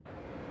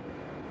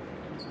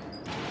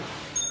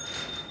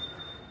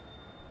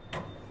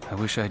I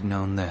wish I'd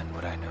known then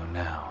what I know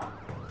now.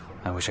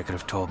 I wish I could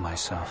have told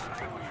myself,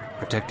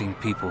 protecting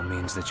people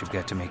means that you've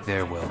got to make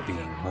their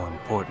well-being more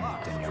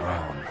important than your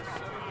own.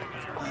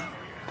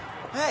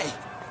 Hey!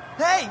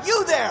 Hey,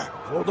 you there!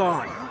 Hold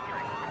on.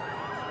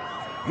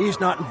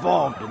 He's not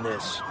involved in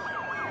this.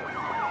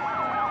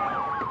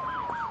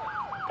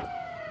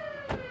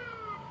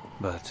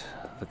 But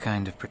the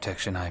kind of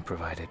protection I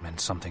provided meant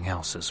something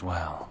else as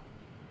well.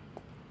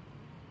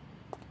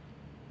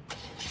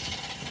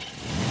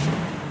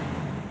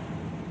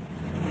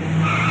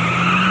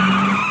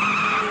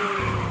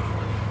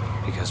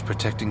 Because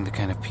protecting the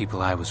kind of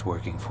people I was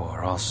working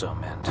for also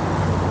meant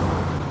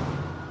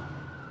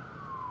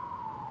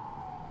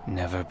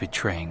never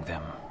betraying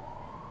them.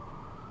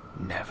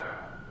 Never.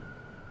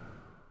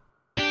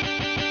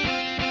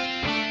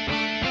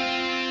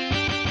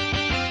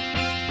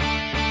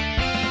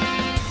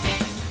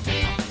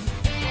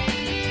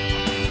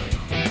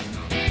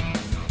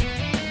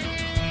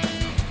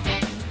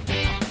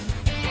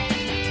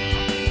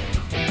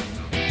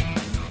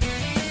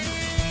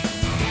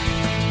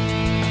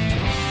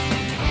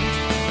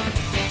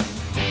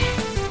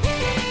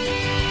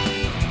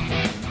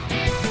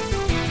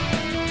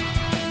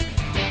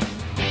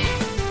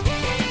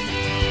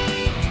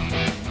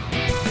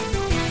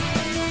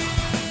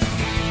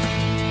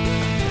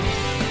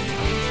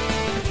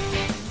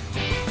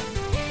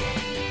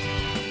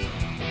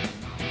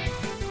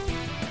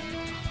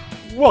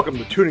 Welcome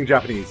to Tuning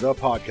Japanese, a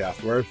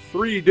podcast where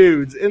three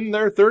dudes in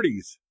their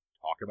 30s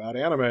talk about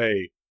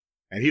anime.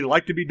 And he'd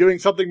like to be doing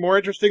something more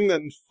interesting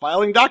than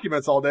filing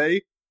documents all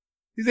day.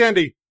 He's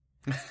Andy.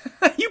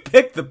 You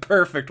picked the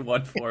perfect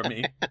one for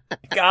me.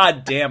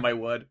 God damn, I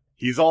would.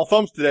 He's all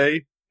thumbs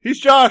today. He's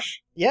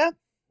Josh. Yeah,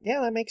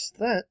 that makes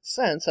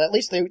sense. At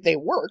least they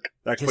work.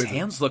 His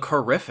hands look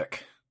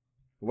horrific.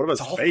 What about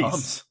It's his all face?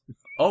 thumbs.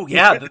 Oh,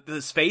 yeah,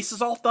 his face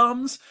is all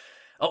thumbs.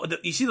 Oh,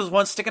 you see those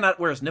ones sticking out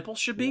where his nipples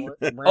should be?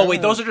 Oh,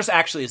 wait, those are just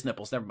actually his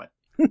nipples. Never mind.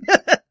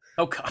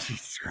 Oh, God.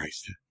 Jesus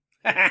Christ.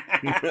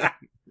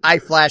 I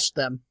flashed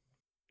them.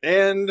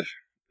 And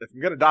if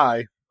I'm gonna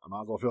die, I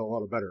might as well feel a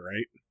little better,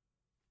 right?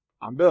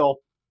 I'm Bill.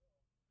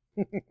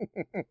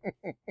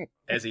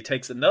 As he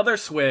takes another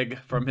swig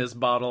from his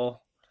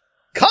bottle.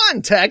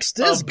 Context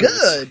is of booze.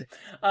 good.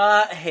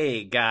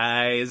 Hey,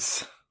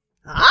 guys.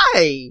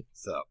 Hi.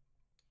 So,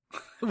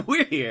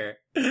 We're here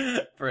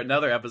for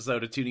another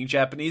episode of Tuning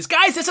Japanese.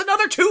 Guys, it's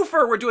another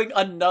twofer! We're doing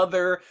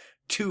another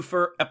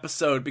twofer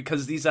episode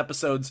because these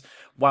episodes,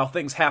 while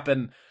things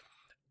happen,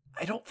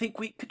 I don't think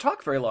we could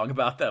talk very long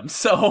about them,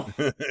 so...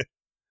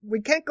 We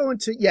can't go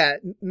into,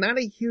 not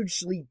a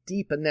hugely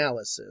deep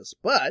analysis,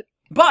 but...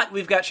 But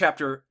we've got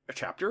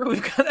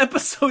we've got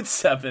episode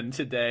 7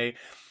 today,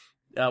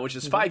 which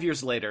is 5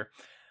 years later.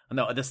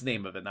 No, that's the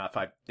name of it, not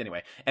 5.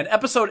 Anyway, and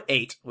episode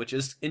 8, which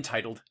is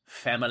entitled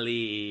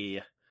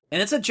Family.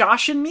 And it's a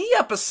Josh and me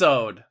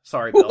episode.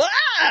 Sorry, Bill.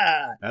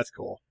 that's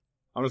cool.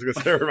 I'm just gonna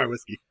stir my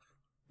whiskey.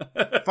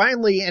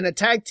 Finally, in a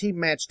tag team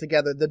match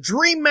together, the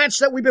dream match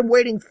that we've been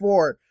waiting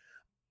for.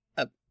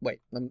 Wait,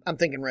 I'm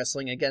thinking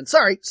wrestling again.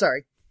 Sorry.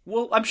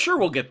 Well, I'm sure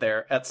we'll get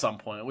there at some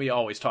point. We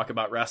always talk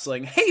about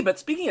wrestling. Hey, but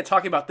speaking of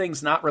talking about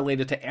things not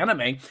related to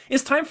anime,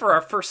 it's time for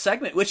our first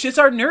segment, which is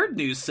our nerd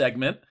news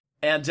segment.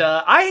 And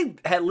I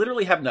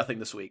literally have nothing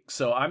this week,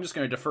 so I'm just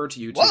going to defer to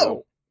you two.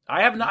 Whoa.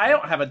 I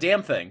don't have a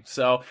damn thing.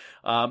 So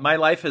my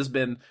life has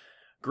been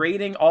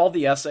grading all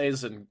the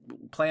essays and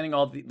planning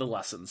all the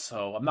lessons.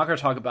 So I'm not going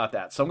to talk about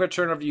that. So I'm going to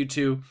turn it over to you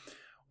two.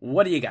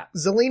 What do you got?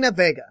 Zelina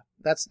Vega.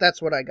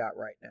 That's what I got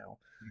right now.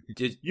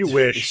 You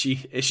wish.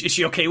 Is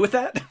she okay with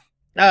that?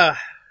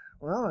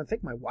 Well, I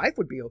think my wife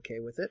would be okay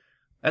with it.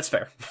 That's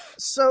fair.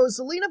 So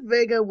Zelina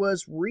Vega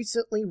was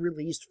recently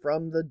released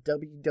from the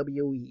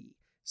WWE,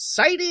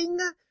 citing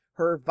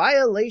her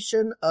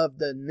violation of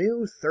the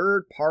new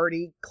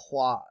third-party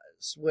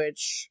clause,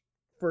 which,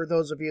 for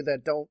those of you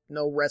that don't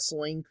know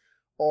wrestling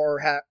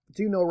or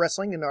do know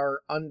wrestling and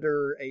are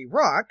under a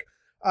rock,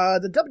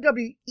 the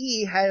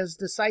WWE has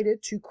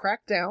decided to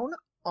crack down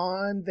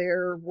on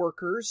their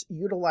workers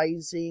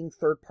utilizing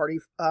third-party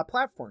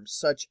platforms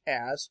such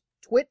as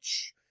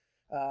Twitch,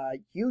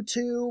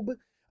 YouTube,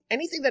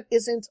 anything that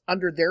isn't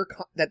under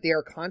that they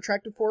are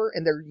contracted for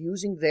and they're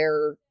using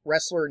their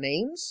wrestler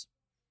names.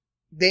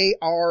 They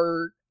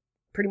are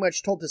pretty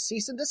much told to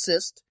cease and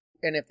desist,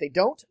 and if they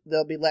don't,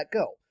 they'll be let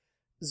go.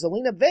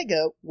 Zelina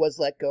Vega was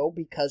let go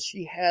because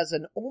she has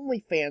an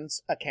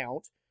OnlyFans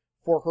account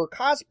for her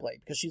cosplay,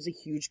 because she's a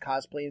huge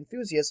cosplay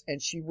enthusiast,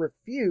 and she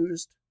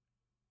refused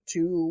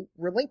to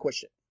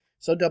relinquish it.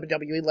 So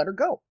WWE let her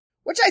go,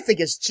 which I think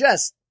is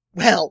just,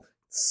 well,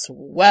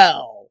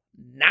 swell.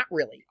 Not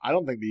really. I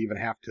don't think they even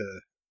have to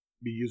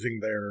be using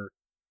their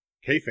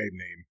kayfabe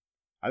name.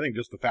 I think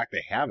just the fact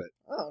they have it.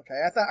 Oh, okay.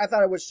 I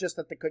thought it was just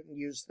that they couldn't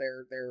use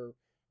their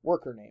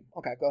worker name.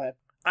 Okay, go ahead.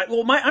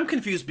 I'm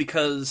confused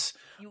because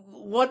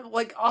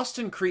like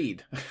Austin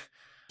Creed,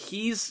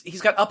 he's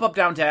got up,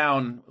 down,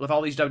 down with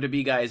all these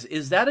WWE guys.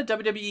 Is that a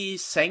WWE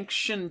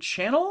sanctioned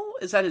channel?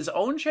 Is that his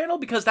own channel?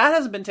 Because that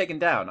hasn't been taken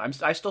down.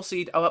 I still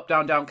see up,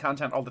 down, down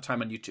content all the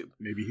time on YouTube.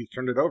 Maybe he's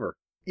turned it over.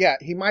 Yeah,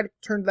 he might have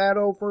turned that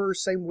over.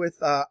 Same with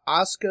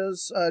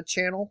Asuka's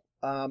channel.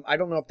 I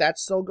don't know if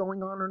that's still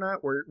going on or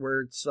not.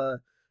 Where it's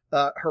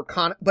her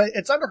Kana, but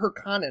it's under her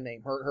Kana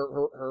name.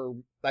 Her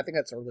I think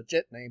that's her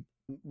legit name.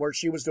 Where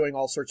she was doing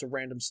all sorts of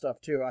random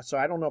stuff too. So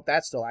I don't know if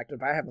that's still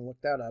active. I haven't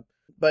looked that up.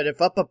 But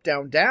if Up Up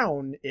Down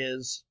Down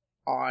is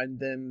on,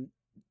 then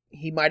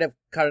he might have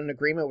cut an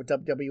agreement with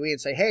WWE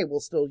and say, hey, we'll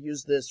still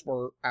use this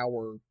for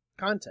our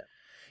content.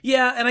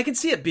 Yeah, and I can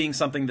see it being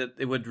something that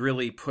it would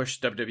really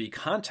push WWE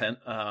content.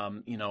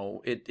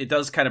 It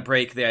does kind of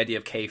break the idea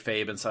of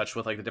kayfabe and such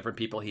with like the different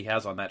people he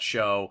has on that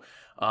show,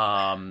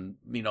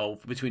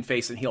 between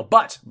face and heel.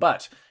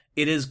 But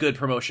it is good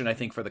promotion, I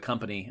think, for the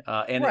company.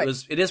 And right.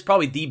 It is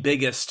probably the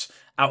biggest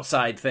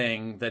outside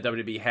thing that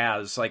WWE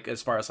has, like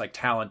as far as like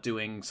talent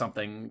doing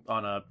something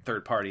on a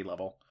third party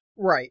level.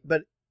 Right.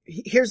 But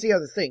here's the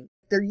other thing.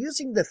 They're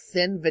using the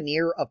thin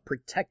veneer of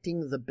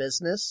protecting the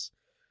business.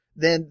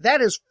 Then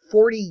that is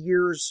 40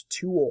 years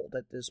too old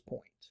at this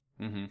point.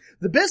 Mm-hmm.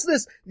 The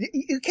business,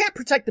 you can't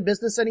protect the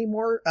business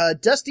anymore.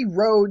 Dusty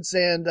Rhodes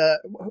and,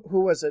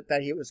 who was it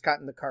that he was caught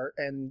in the cart?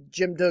 And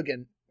Jim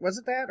Duggan. Was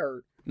it that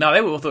or? No,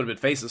 they both would have been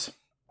faces.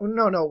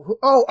 No.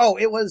 Oh,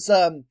 it was,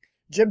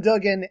 Jim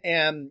Duggan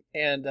and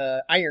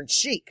Iron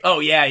Sheik. Oh,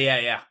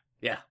 yeah.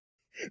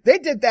 They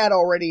did that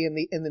already in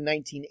the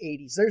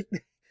 1980s.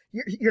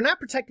 You're not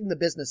protecting the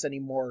business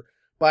anymore.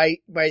 By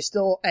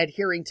still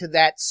adhering to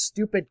that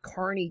stupid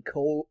Carney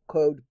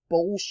code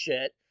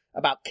bullshit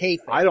about kayfabe.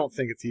 I don't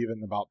think it's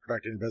even about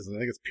protecting the business. I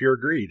think it's pure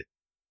greed.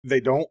 They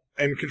don't,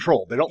 and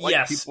control. They don't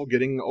like people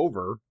getting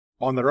over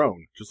on their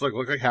own. Just like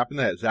happened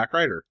to Zack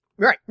Ryder.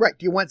 Right.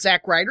 Do you want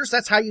Zack Ryders?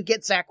 That's how you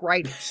get Zack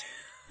Ryders.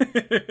 Like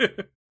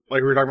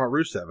we were talking about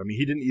Rusev. I mean,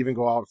 he didn't even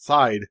go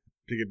outside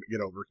to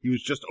get over. He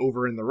was just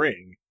over in the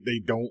ring. They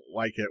don't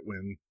like it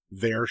when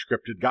their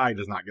scripted guy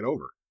does not get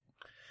over.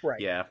 Right.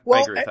 Yeah. Well,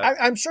 I agree with that.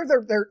 I'm sure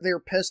they're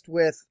pissed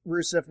with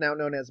Rusev, now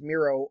known as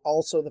Miro.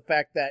 Also, the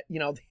fact that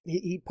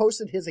he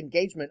posted his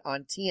engagement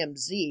on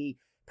TMZ,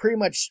 pretty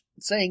much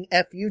saying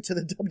 "F you" to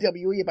the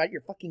WWE about your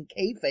fucking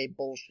kayfabe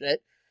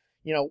bullshit.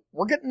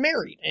 We're getting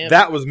married. And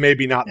that was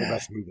maybe not the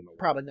best move in the world.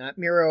 Probably not.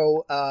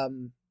 Miro.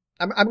 I'm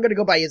going to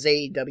go by his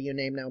AEW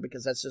name now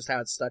because that's just how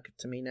it's stuck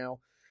to me now.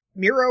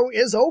 Miro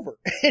is over,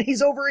 and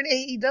he's over in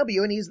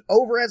AEW, and he's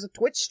over as a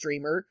Twitch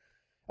streamer.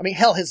 I mean,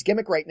 hell, his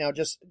gimmick right now,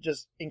 just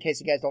in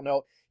case you guys don't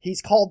know,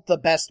 he's called the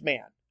Best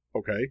Man.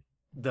 Okay.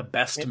 The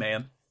Best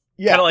Man?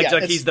 Yeah. Kind of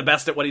like he's the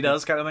best at what he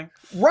does kind of thing?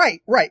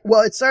 Right.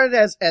 Well, it started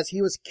as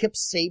he was Kip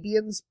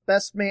Sabian's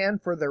best man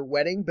for their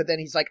wedding, but then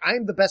he's like,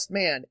 I'm the best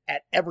man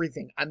at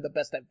everything. I'm the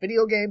best at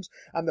video games.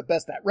 I'm the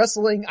best at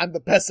wrestling. I'm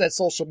the best at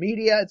social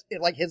media.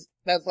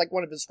 That's like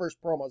one of his first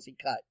promos he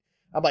cut.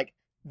 I'm like,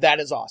 that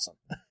is awesome.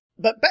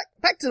 But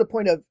back to the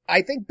point of,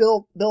 I think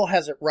Bill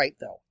has it right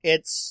though.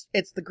 It's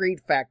the greed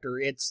factor.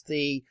 It's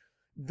the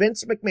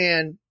Vince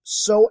McMahon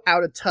so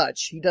out of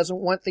touch. He doesn't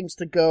want things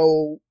to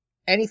go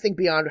anything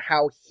beyond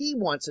how he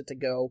wants it to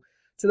go,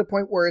 to the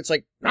point where it's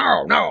like,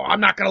 no, I'm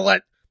not gonna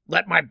let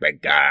my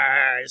big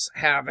guys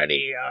have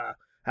anything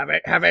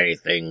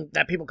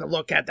that people can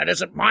look at that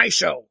isn't my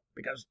show,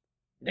 because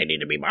they need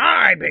to be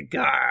my big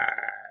guys.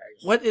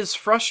 What is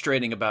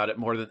frustrating about it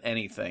more than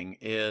anything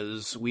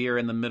is we are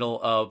in the middle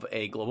of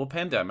a global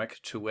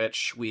pandemic to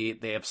which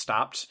they have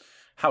stopped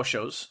house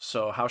shows.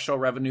 So house show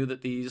revenue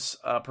that these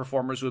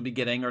performers would be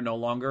getting are no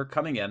longer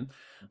coming in.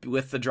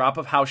 With the drop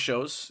of house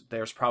shows,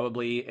 there's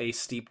probably a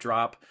steep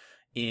drop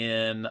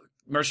in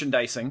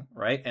merchandising,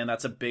 right? And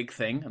that's a big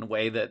thing in a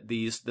way that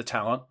the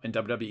talent in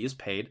WWE is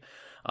paid.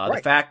 Right.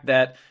 The fact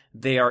that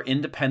they are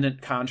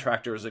independent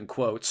contractors in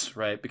quotes,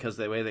 right? Because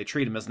the way they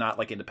treat them is not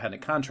like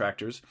independent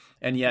contractors,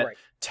 and yet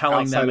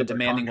telling outside them and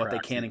demanding what they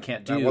can and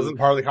can't do that wasn't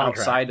part of the contract.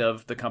 Outside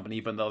of the company,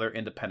 even though they're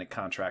independent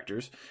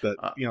contractors. That,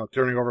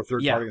 turning over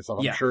third party and stuff,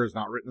 I'm sure is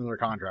not written in their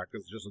contract.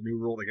 It's just a new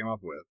rule they came up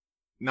with.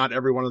 Not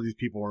every one of these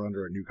people are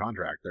under a new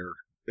contract.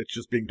 It's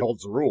just being told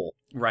it's a rule.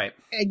 Right.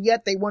 And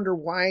yet they wonder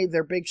why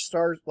their big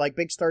stars like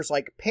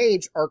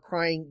Paige are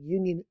crying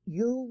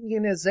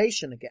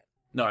unionization again.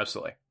 No,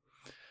 absolutely.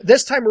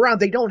 This time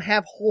around, they don't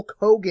have Hulk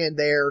Hogan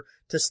there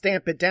to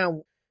stamp it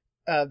down.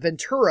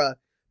 Ventura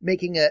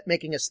making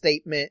a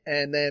statement,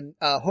 and then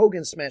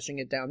Hogan smashing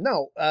it down.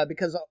 No,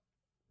 because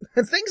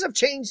things have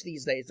changed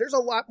these days. There's a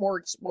lot more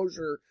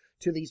exposure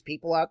to these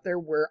people out there,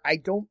 where I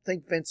don't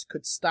think Vince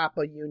could stop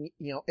a union.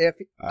 If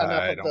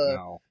enough of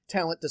the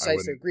talent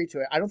decides to agree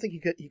to it, I don't think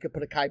he could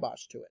put a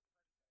kibosh to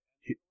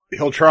it.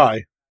 He'll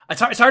try.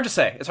 It's hard to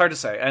say. It's hard to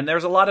say. And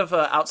there's a lot of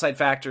outside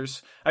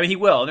factors. I mean, he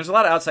will. And there's a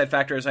lot of outside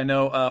factors. I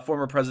know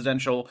former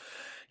presidential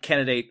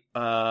candidate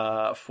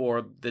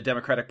for the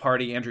Democratic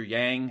Party, Andrew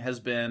Yang, has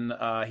been,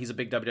 he's a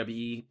big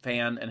WWE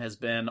fan and has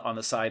been on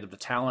the side of the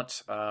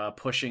talent,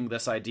 pushing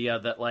this idea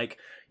that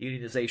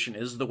unionization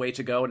is the way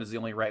to go and is the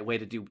only right way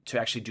to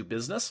actually do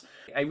business.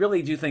 I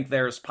really do think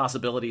there's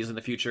possibilities in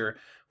the future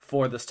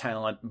for this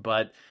talent,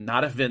 but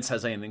not if Vince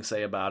has anything to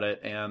say about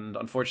it. And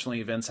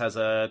unfortunately, Vince has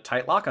a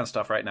tight lock on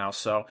stuff right now.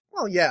 So,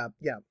 well, yeah.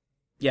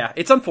 Yeah,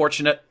 it's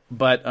unfortunate,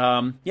 but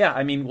yeah,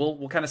 I mean,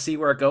 we'll kind of see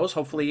where it goes.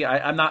 Hopefully,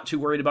 I'm not too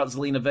worried about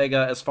Zelina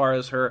Vega as far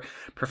as her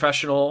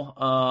professional.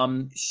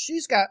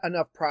 She's got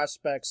enough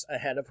prospects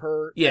ahead of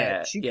her.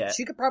 Yeah, She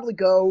could probably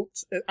go.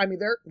 I mean,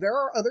 there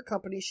are other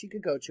companies she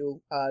could go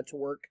to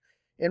work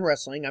in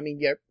wrestling. I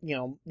mean,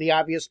 the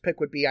obvious pick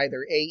would be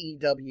either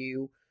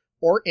AEW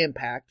or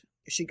Impact.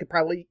 She could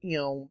probably,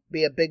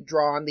 be a big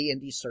draw on the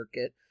indie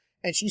circuit,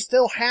 and she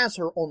still has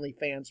her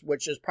OnlyFans,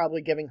 which is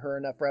probably giving her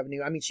enough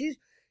revenue. I mean,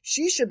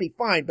 she should be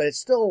fine, but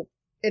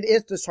it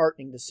is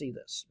disheartening to see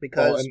this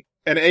because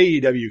and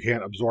AEW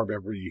can't absorb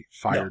every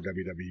fired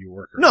WWE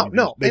worker. No, I mean,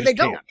 no, and they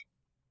don't. Can't.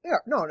 Yeah,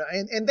 no,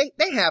 and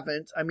they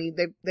haven't. I mean,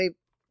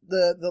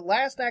 the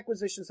last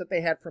acquisitions that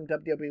they had from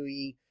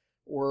WWE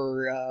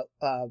were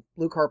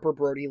Luke Harper,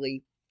 Brody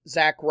Lee,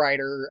 Zack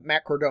Ryder,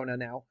 Matt Cardona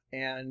now,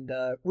 and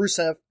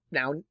Rusev,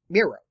 now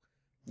Miro.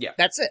 Yeah,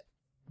 that's it.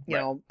 You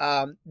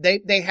know,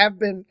 they have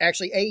been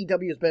actually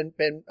AEW has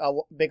been a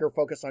bigger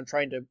focus on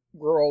trying to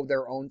grow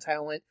their own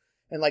talent,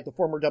 and like the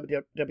former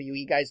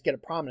WWE guys get a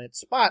prominent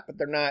spot, but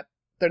they're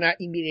not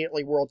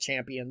immediately world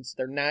champions.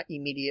 They're not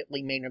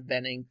immediately main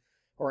eventing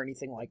or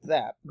anything like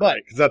that. But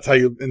because that's how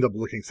you end up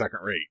looking second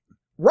rate.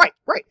 Right,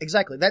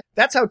 exactly.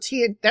 That's how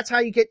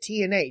you get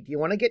TNA. Do you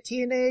want to get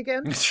TNA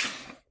again?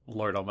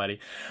 Lord almighty.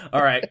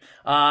 All right.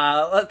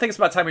 I think it's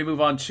about time we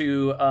move on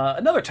to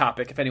another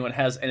topic, if anyone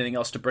has anything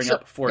else to bring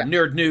up for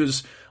Nerd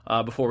News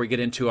before we get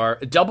into our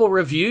double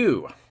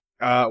review.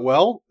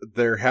 Well,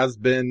 there has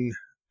been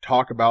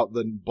talk about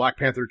the Black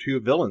Panther 2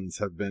 villains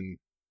have been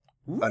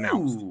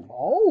announced.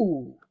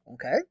 Oh,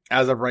 okay.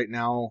 As of right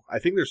now, I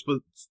think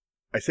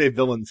I say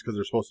villains because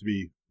there's supposed to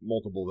be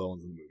multiple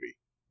villains in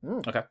the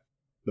movie. Okay.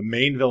 The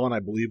main villain, I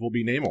believe, will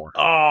be Namor.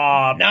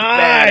 Oh,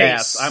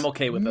 nice! Badass. I'm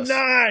okay with this.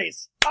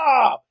 Nice!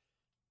 Oh!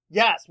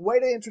 Yes, way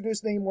to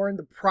introduce Namor in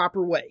the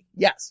proper way.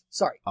 Yes,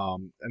 sorry.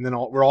 And then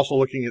we're also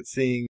looking at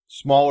seeing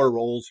smaller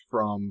roles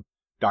from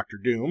Doctor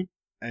Doom,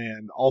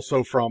 and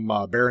also from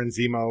Baron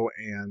Zemo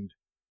and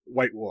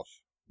White Wolf,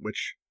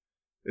 which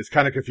is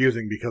kind of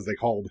confusing because they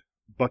called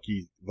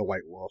Bucky the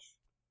White Wolf.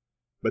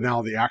 But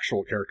now the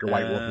actual character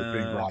White Wolf is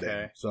being brought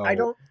in. So I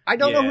don't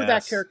know who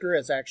that character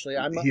is actually.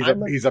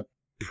 He's a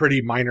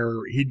pretty minor.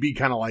 He'd be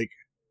kind of like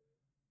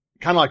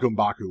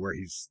M'Baku, where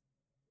he's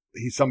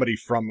somebody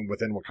from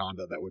within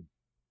Wakanda that would.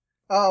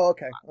 Oh,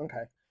 okay.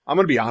 I'm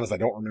gonna be honest. I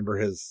don't remember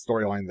his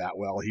storyline that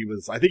well.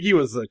 I think he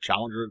was a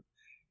challenger.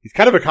 He's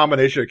kind of a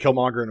combination of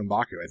Killmonger and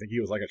M'Baku. I think he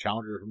was like a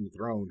challenger from the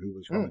throne who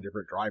was from a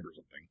different tribe or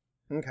something.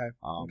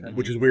 Okay.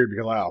 Which is weird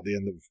because the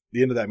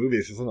end of that movie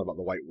is just something about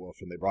the White Wolf,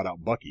 and they brought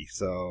out Bucky.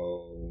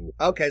 So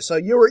okay, so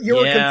you were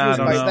confused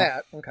by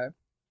that. Okay.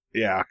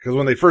 Yeah, because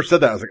when they first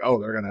said that, I was like,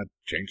 oh, they're gonna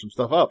change some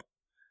stuff up,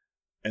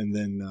 and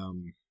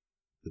then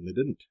they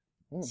didn't.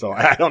 So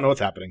I don't know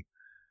what's happening.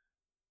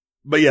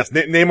 But yes,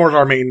 Namor's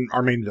our main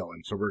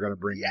villain, so we're gonna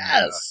bring.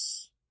 Yes.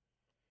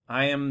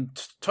 I am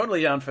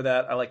totally down for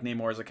that. I like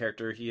Namor as a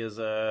character. He is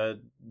a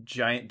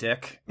giant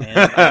dick, and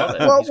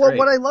I love it. Well,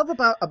 what I love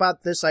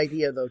about this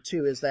idea though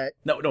too is that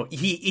no,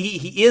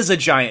 he is a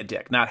giant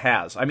dick, not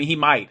has. I mean, he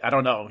might. I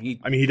don't know.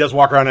 He does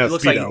walk around in a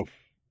Speedo.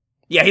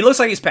 He looks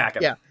like he's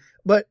packing. Yeah.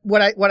 But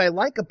what I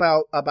like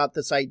about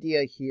this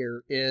idea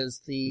here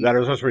is that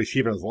was where he's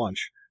keeping his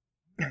lunch.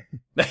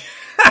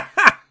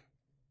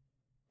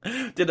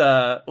 Did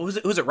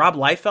was it Rob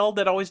Liefeld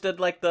that always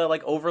did like the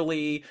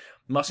overly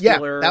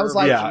muscular? Yeah, that was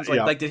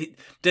like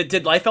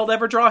did Liefeld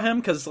ever draw him?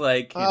 Because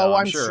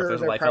I'm sure if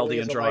there's a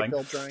Liefeldian drawing.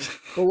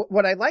 But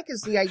what I like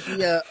is the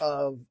idea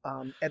of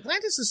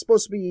Atlantis is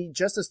supposed to be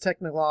just as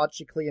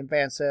technologically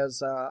advanced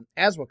as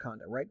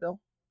Wakanda, right, Bill?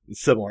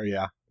 Similar,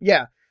 yeah.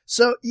 Yeah.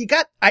 So you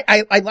got,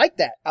 I like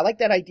that. I like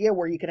that idea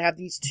where you could have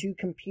these two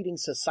competing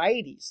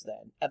societies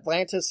then,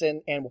 Atlantis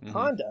and Wakanda.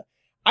 Mm-hmm.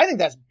 I think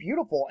that's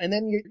beautiful. And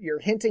then you're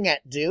hinting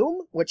at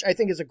Doom, which I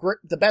think is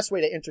the best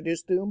way to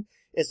introduce Doom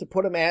is to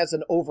put him as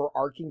an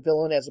overarching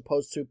villain as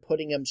opposed to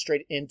putting him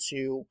straight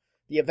into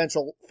the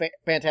eventual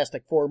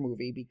Fantastic Four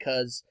movie,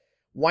 because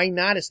why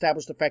not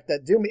establish the fact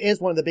that Doom is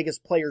one of the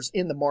biggest players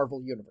in the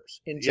Marvel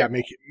universe in general?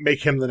 Yeah,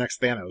 make him the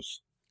next Thanos.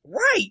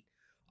 Right!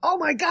 Oh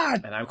my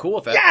god! And I'm cool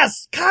with that.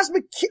 Yes!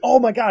 Oh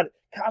my god!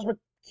 Cosmic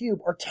Cube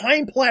or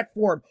Time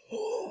Platform!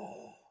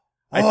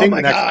 I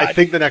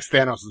think the next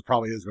Thanos is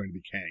probably going to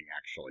be Kang,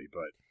 actually,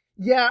 but.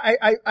 Yeah,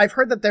 I've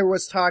heard that there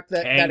was talk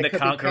that Kang it could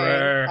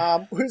Conqueror. be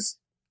Kang, who's,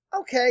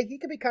 okay, he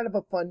could be kind of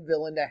a fun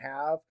villain to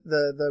have.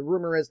 The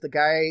rumor is the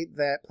guy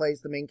that plays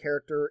the main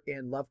character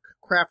in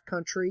Lovecraft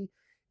Country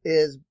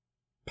is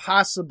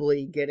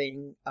possibly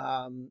getting,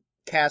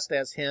 cast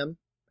as him,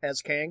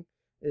 as Kang,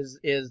 is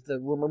the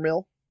rumor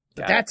mill.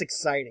 But that's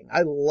exciting.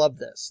 I love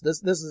this.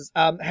 This is,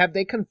 have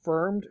they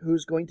confirmed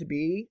who's going to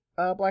be,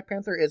 Black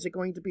Panther? Is it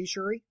going to be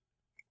Shuri?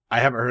 I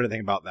haven't heard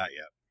anything about that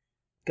yet.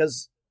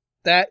 Because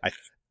that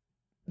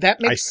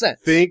makes sense.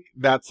 I think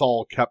that's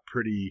all kept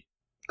pretty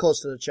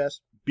close to the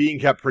chest. Being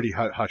kept pretty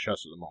hush-hush at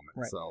the moment.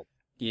 Right. So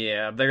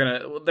yeah,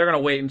 they're gonna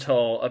wait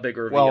until a big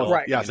reveal. Well,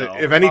 right. Yeah. So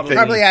if anything,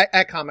 probably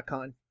at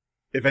Comic-Con.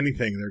 If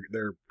anything,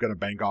 they're gonna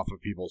bank off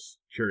of people's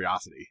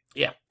curiosity.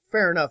 Yeah.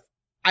 Fair enough.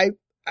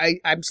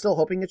 I'm still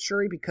hoping it's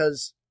Shuri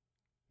because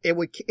it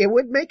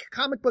would make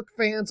comic book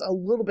fans a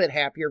little bit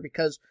happier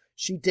because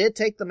she did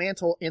take the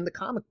mantle in the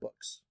comic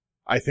books.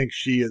 I think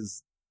she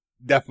is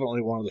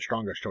definitely one of the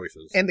strongest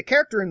choices. And the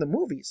character in the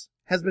movies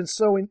has been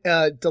so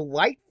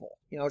delightful.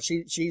 You know,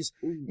 she's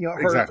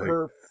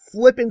her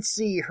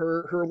flippancy,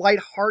 her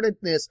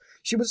lightheartedness.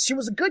 She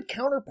was a good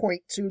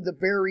counterpoint to the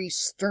very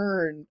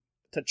stern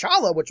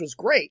T'Challa, which was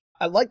great.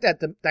 I like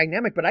that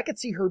dynamic, but I could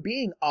see her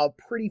being a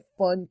pretty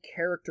fun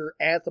character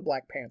as the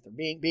Black Panther,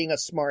 being a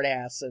smart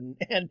ass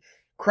and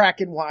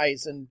cracking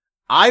wise. And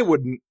I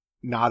wouldn't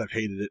not have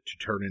hated it to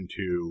turn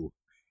into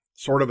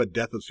sort of a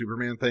Death of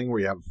Superman thing where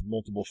you have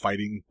multiple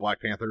fighting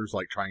Black Panthers,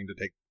 like trying to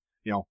take,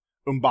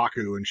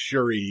 M'Baku and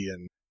Shuri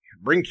and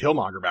bring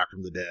Killmonger back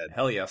from the dead.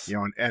 Hell yes.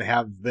 And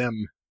have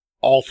them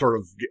all sort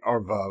of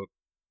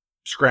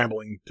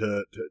scrambling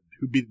to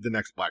who be the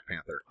next Black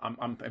Panther.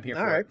 I'm here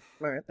for it.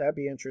 All right. That'd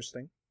be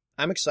interesting.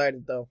 I'm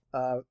excited though,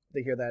 to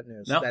hear that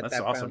news. No, that's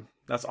awesome.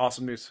 That's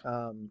awesome news.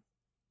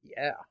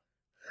 Yeah.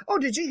 Oh,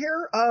 did you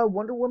hear,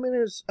 Wonder Woman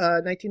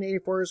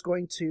 1984 is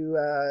going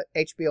to,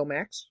 HBO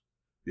Max?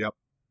 Yep.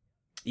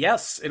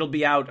 Yes, it'll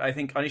be out, I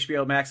think, on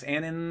HBO Max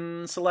and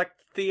in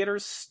select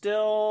theaters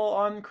still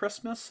on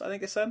Christmas, I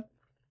think they said.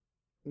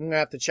 I'm gonna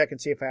have to check and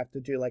see if I have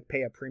to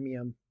pay a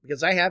premium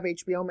because I have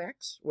HBO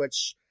Max,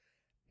 which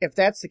if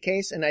that's the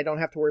case and I don't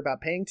have to worry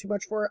about paying too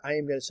much for it, I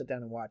am going to sit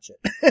down and watch it.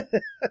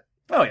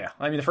 Oh yeah.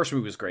 I mean, the first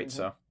movie was great,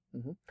 so.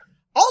 Mm-hmm.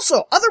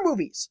 Also, other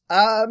movies.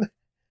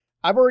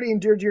 I've already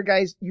endured you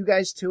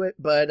guys to it,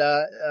 but,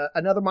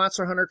 another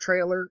Monster Hunter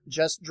trailer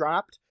just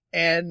dropped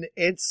and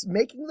it's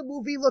making the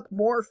movie look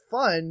more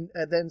fun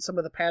than some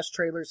of the past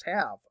trailers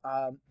have.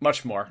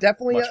 Much more.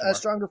 Definitely a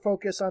stronger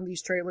focus on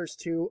these trailers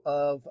too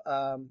of,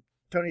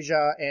 Tony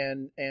Jaa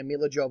and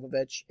Mila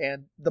Jovovich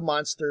and the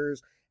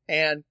monsters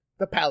and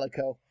the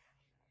Palico.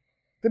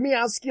 The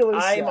Meowskillers.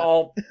 I'm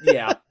all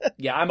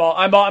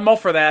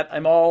for that.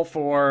 I'm all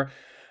for,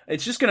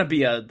 it's just going to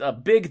be a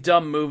big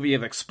dumb movie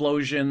of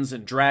explosions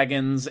and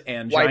dragons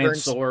and giant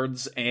Wyverns.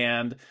 swords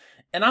and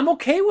I'm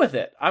okay with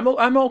it. I'm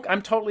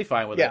totally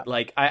fine with it.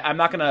 Like I'm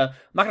not gonna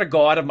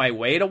go out of my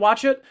way to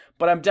watch it,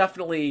 but I'm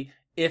definitely,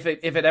 if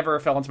it ever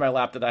fell into my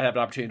lap that I have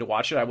an opportunity to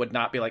watch it, I would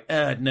not be like,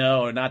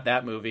 no, not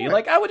that movie. Right.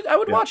 Like I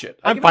would watch it.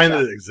 I'm fine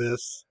that it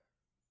exists.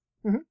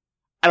 Mm-hmm.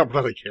 I don't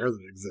really care that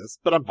it exists,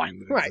 but I'm fine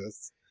that it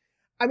exists.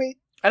 I mean,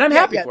 and I'm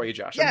happy for you,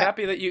 Josh. Yeah. I'm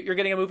happy that you're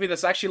getting a movie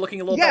that's actually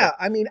looking a little better. better.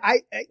 I mean,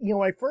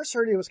 when I first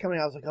heard it was coming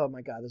out, I was like, oh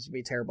my god, this would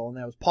be terrible. And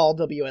that was Paul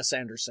W.S.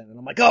 Anderson. And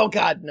I'm like, oh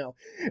god, no.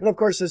 And of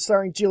course, it's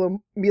starring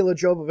Mila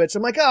Jovovich.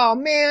 I'm like, oh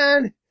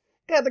man,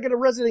 God, they're going to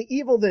Resident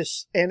Evil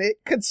this. And it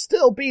could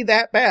still be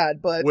that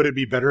bad, but. Would it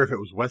be better if it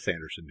was Wes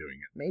Anderson doing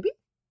it? Maybe.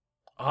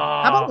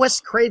 How about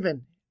Wes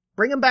Craven?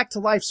 Bring him back to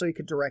life so he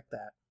could direct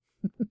that.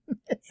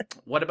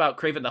 What about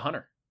Craven the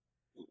Hunter?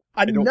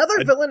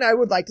 Another villain I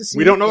would like to see.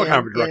 We don't know what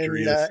kind of director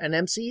he is. An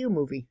MCU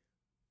movie.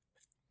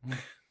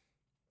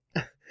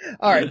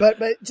 All right, but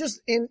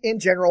just in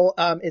general,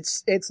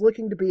 it's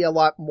looking to be a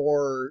lot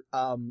more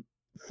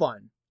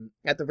fun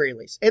at the very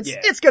least.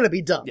 It's going to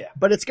be dumb,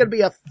 but it's going to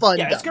be a fun.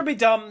 Yeah, it's going to be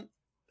dumb,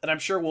 and I'm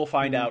sure we'll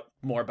find out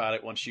more about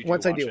it once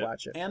I do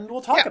watch it, and we'll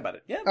talk about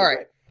it. Yeah. All right.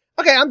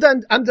 Great. Okay,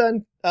 I'm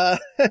done.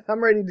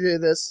 I'm ready to do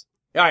this.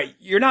 All right,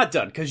 you're not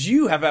done because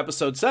you have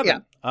episode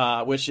 7,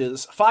 which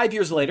is 5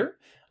 years later.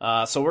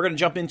 So we're going to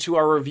jump into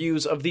our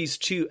reviews of these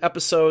 2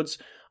 episodes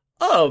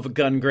of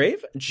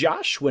Gungrave.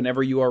 Josh,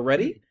 whenever you are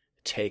ready,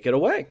 take it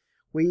away.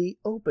 We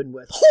open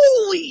with,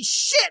 holy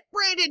shit,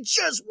 Brandon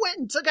just went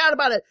and took out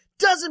about a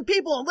dozen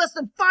people in less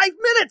than 5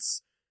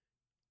 minutes.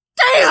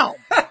 Damn!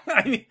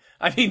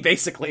 I mean,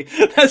 basically,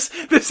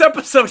 this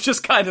episode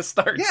just kind of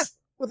starts. Yeah,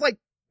 with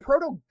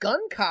Proto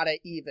Gunkata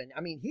even.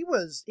 I mean, he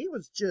was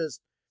just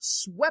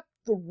swept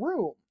the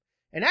room.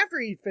 And after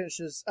he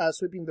finishes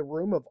sweeping the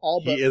room of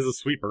all but... He is a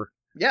sweeper.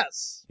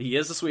 Yes. He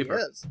is a sweeper.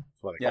 He is. That's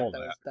what I call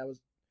that.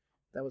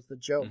 That was the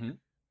joke. Mm-hmm. It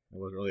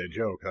wasn't really a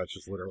joke. That's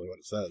just literally what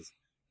it says.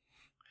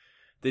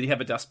 Did he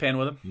have a dustpan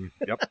with him?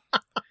 Yep.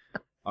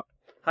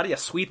 How do you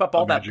sweep up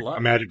all that blood?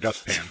 A magic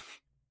dustpan.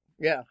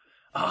 Yeah.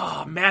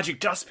 Oh, magic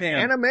dustpan.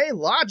 Anime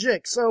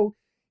logic. So,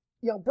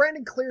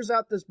 Brandon clears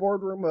out this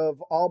boardroom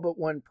of all but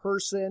one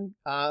person,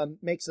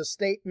 makes a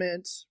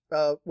statement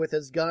with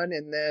his gun,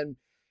 and then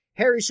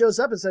Harry shows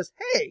up and says,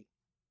 hey,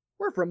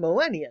 we're from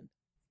Millennium.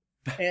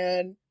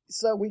 And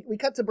so we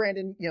cut to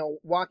Brandon,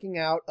 walking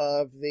out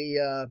of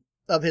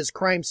of his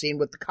crime scene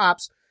with the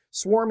cops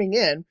swarming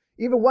in.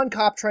 Even one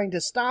cop trying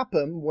to stop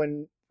him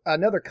when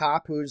another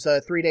cop who's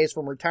 3 days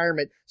from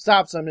retirement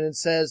stops him and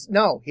says,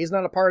 no, he's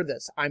not a part of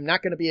this. I'm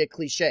not going to be a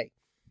cliche.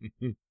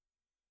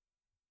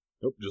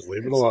 Nope, just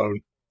leave it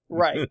alone.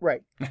 Right.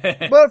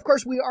 But of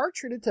course, we are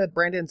treated to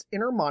Brandon's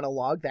inner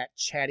monologue, that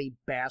chatty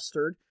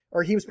bastard.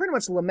 Or he was pretty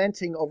much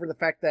lamenting over the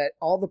fact that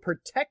all the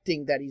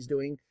protecting that he's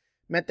doing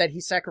meant that he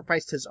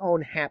sacrificed his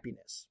own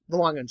happiness. The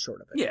long and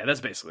short of it. Yeah,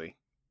 that's basically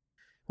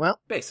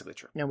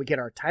true. Now we get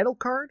our title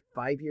card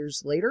 5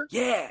 years later.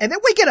 Yeah. And then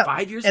we get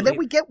 5 years and later. then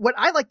we get what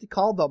I like to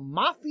call the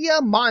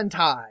Mafia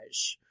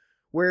montage,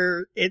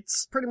 where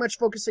it's pretty much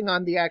focusing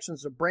on the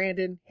actions of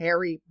Brandon,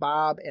 Harry,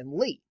 Bob, and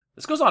Lee.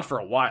 This goes on for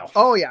a while.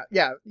 Oh yeah.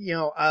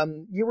 You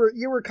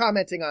were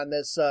commenting on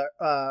this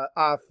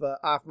off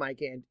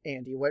mic,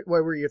 Andy. What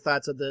were your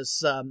thoughts of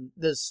this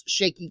this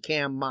shaky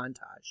cam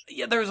montage?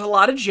 Yeah, there's a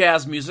lot of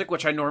jazz music,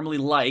 which I normally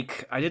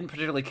like. I didn't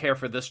particularly care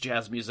for this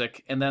jazz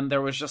music, and then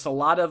there was just a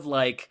lot of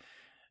like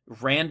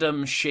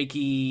random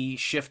shaky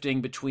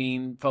shifting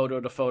between photo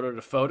to photo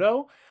to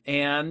photo,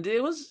 and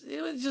it was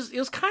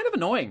kind of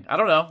annoying. I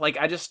don't know. Like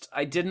I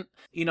didn't,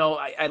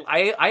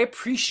 I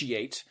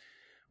appreciate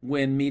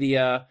when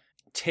media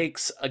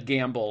takes a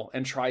gamble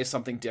and tries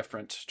something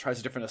different, tries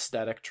a different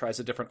aesthetic, tries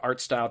a different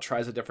art style,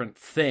 tries a different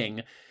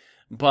thing.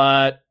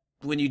 But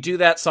when you do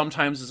that,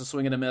 sometimes it's a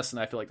swing and a miss, and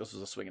I feel like this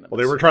was a swing and a miss. Well,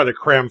 they were trying to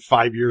cram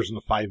 5 years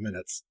into 5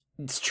 minutes.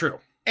 It's true.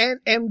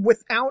 And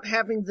without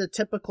having the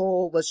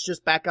typical, let's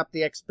just back up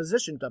the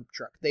exposition dump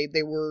truck. They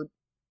were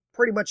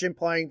pretty much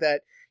implying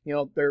that,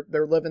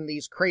 they're living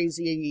these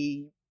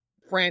crazy,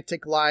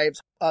 frantic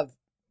lives of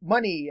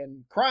money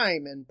and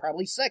crime and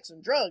probably sex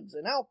and drugs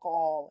and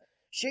alcohol,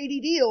 shady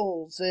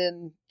deals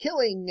and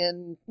killing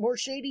and more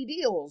shady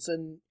deals.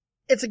 And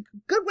it's a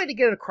good way to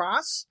get it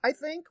across, I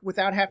think,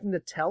 without having to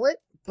tell it.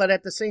 But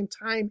at the same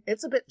time,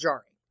 it's a bit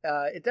jarring.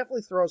 It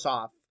definitely throws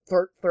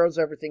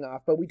everything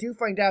off. But we do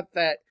find out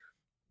that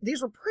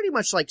these were pretty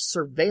much like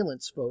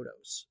surveillance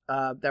photos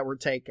that were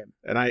taken.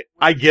 And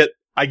I get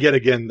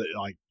again that,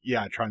 like,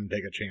 yeah, trying to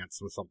take a chance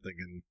with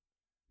something,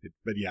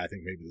 but yeah, I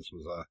think maybe this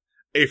was a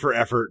for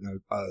effort and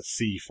a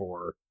C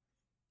for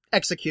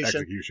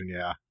execution.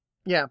 Yeah.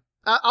 Yeah,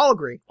 I'll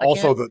agree.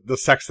 Also, the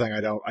sex thing, I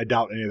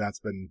doubt any of that's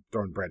been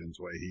thrown Brandon's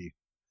way.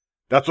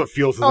 That's what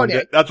fuels his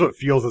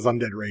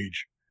undead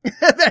rage.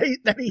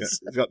 He's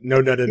got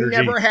no net energy.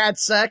 He never had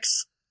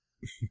sex.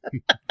 He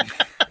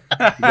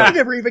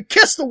never even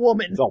kissed a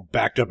woman. He's all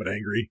backed up and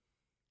angry.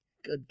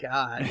 Good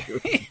God.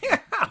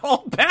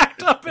 All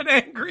backed up and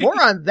angry.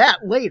 More on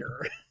that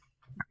later.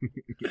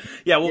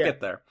 Yeah, we'll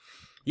get there.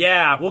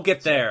 Yeah, we'll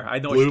get there. I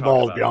know what Blue you're talking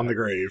balls about. beyond the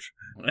grave.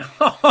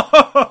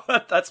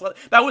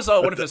 That was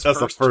one of his first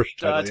attempts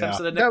title, at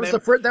a nickname. That was the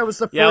first nickname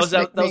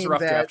that was a rough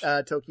that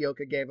draft.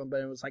 Tokioka gave him,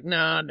 but it was like,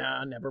 nah,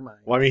 never mind.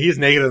 Well, I mean, he's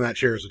naked in that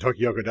chair, so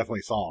Tokioka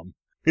definitely saw him.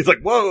 He's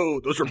like, whoa,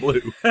 those are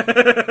blue.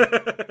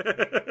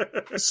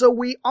 So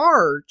we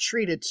are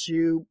treated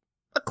to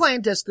a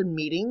clandestine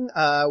meeting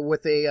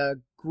with a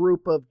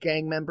group of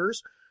gang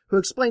members who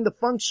explain the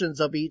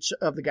functions of each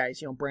of the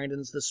guys.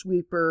 Brandon's the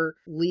sweeper,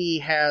 Lee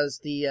has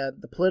the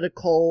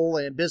political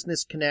and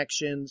business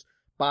connections,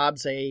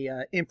 Bob's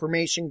a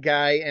information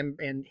guy,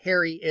 and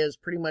Harry is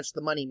pretty much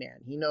the money man.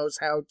 He knows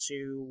how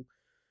to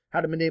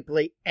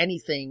manipulate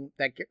anything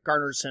that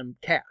garners him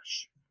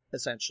cash,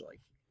 essentially.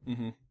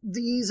 Mm-hmm.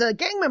 These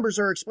gang members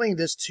are explaining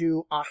this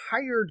to a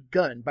hired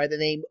gun by the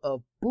name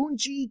of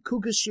Bunji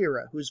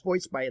Kugashira, who's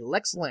voiced by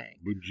Lex Lang.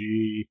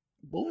 Bunji!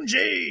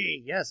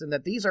 Yes, and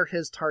that these are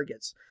his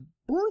targets.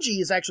 Bunji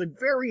is actually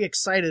very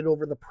excited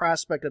over the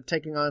prospect of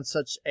taking on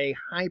such a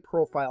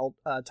high-profile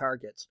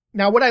target.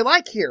 Now, what I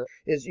like here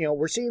is,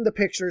 we're seeing the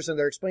pictures and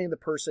they're explaining the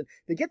person.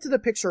 They get to the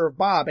picture of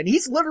Bob, and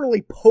he's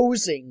literally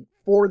posing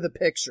for the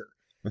picture.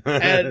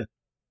 And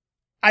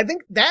I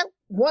think that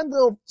one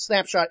little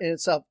snapshot in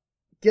itself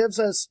gives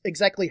us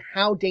exactly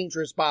how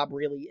dangerous Bob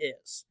really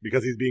is.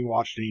 Because he's being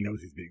watched and he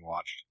knows he's being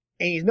watched.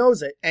 And he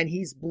knows it, and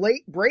he's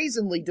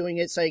brazenly doing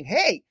it, saying,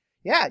 hey,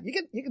 yeah, you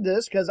can do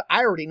this because I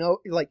already know,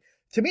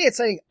 to me it's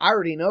saying, I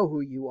already know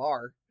who you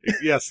are.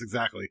 Yes,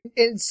 exactly.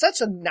 And it's such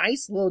a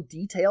nice little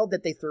detail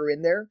that they threw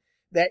in there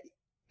that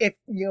if,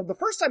 the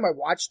first time I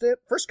watched it,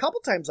 first couple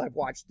times I've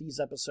watched these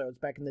episodes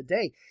back in the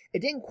day, it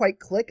didn't quite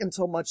click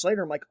until much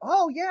later. I'm like,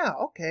 oh yeah,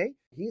 okay.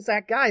 He's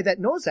that guy that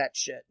knows that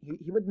shit.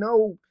 He would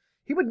know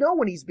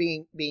when he's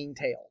being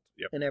tailed.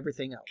 Yep. And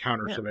everything else.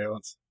 Counter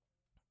surveillance.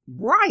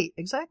 Right,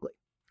 exactly.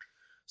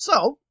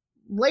 So,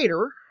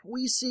 later,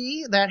 we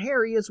see that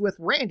Harry is with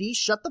Randy.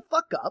 Shut the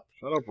fuck up.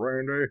 Shut up,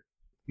 Randy.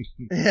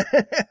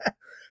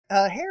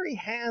 Harry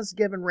has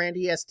given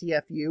Randy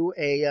STFU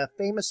a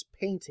famous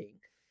painting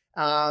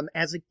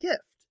as a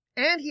gift.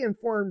 And he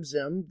informs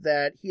him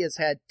that he has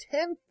had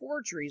 10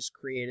 forgeries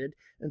created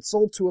and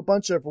sold to a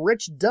bunch of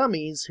rich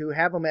dummies who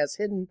have them as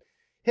hidden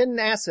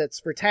assets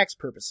for tax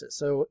purposes,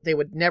 so they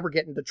would never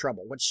get into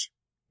trouble, which,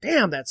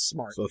 damn, that's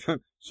smart.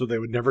 So they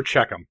would never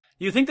check them.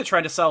 You think to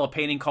try to sell a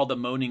painting called the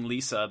Moaning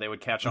Lisa, they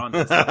would catch on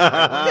to stuff.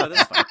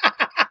 That's fine.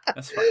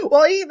 That's fine.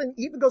 Well, he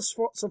even goes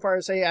so far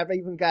as to say, I've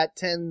even got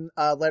 10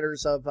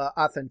 letters of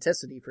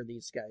authenticity for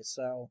these guys,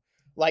 so,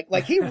 like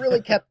he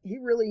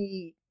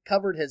really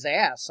covered his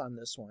ass on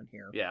this one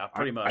here. Yeah,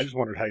 pretty much. I just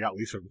wondered how you got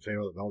Lisa from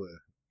Sailor Bell to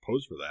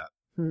pose for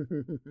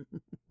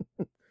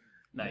that.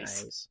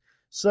 Nice.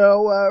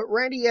 So,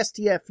 Randy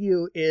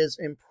STFU is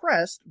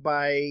impressed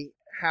by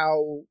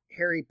how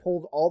Harry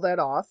pulled all that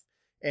off,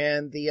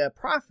 and the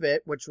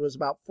profit, which was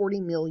about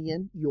 40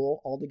 million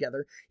Yule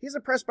altogether. He's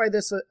impressed by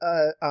this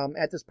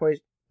at this point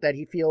that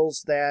he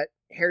feels that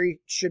Harry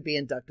should be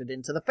inducted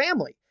into the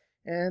family,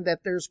 and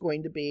that there's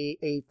going to be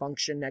a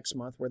function next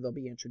month where they'll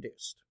be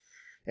introduced.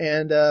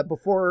 And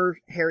before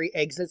Harry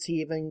exits,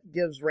 he even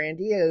gives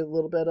Randy a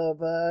little bit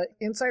of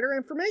insider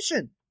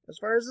information as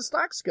far as the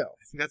stocks go.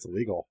 I think that's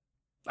illegal.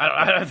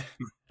 I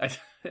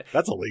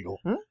That's illegal.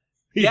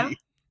 Yeah.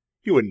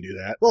 He wouldn't do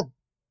that. Well,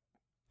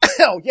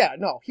 oh yeah,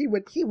 no, he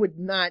would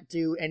not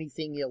do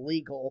anything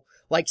illegal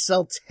like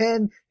sell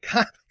 10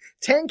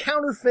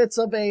 counterfeits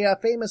of a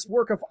famous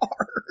work of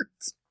art.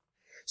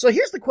 So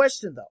here's the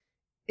question though.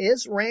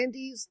 Is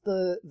Randy's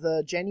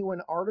the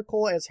genuine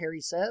article as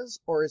Harry says,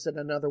 or is it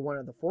another one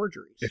of the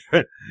forgeries?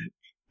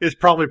 It's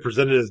probably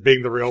presented as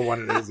being the real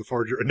one and it is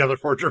another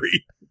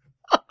forgery.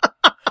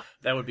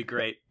 That would be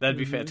great. That'd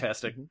be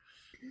fantastic.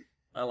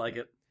 I like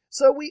it.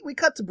 So we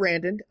cut to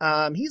Brandon.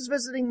 He's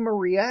visiting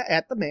Maria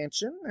at the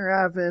mansion. They're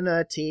having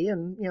tea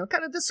and,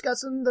 kind of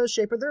discussing the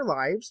shape of their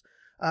lives.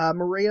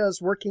 Maria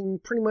is working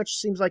pretty much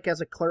seems like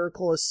as a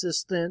clerical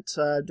assistant,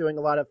 doing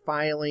a lot of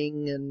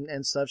filing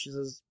and stuff.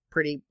 She's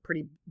pretty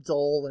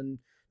dull and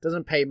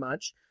doesn't pay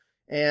much.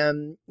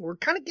 And we're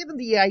kind of given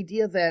the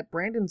idea that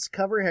Brandon's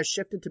cover has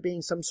shifted to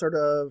being some sort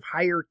of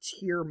higher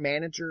tier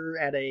manager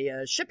at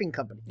a shipping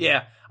company.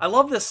 Yeah, I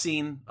love this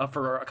scene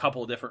for a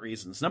couple of different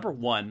reasons. Number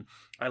one,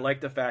 I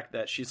like the fact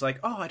that she's like,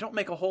 "Oh, I don't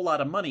make a whole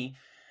lot of money,"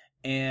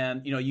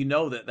 and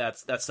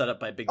that's set up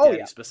by Big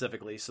Daddy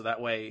specifically, so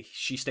that way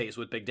she stays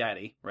with Big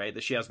Daddy, right?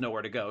 That she has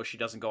nowhere to go. She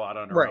doesn't go out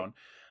on her own.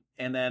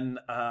 And then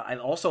I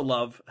also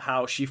love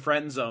how she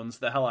friend zones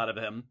the hell out of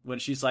him when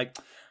she's like,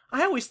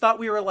 I always thought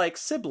we were like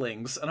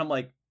siblings. And I'm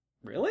like,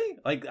 really?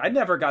 Like, I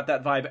never got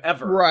that vibe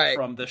ever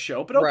from this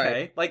show. But okay.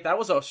 Right. Like, that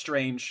was a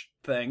strange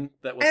thing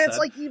that was said. It's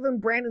like even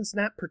Brandon's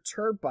not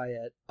perturbed by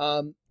it.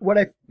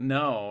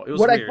 No, it was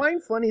weird. I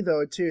find funny,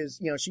 though, too, is,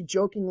 she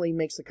jokingly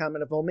makes the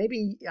comment of, well,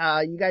 maybe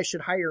you guys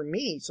should hire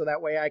me so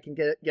that way I can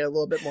get a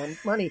little bit more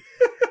money.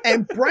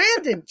 And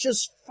Brandon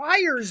just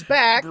fires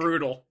back.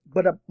 Brutal.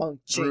 But a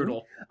bunching.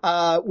 Brutal.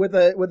 With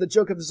a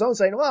joke of his own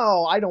saying,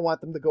 well, I don't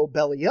want them to go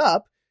belly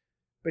up.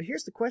 But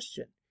here's the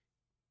question.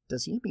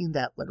 Does he mean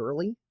that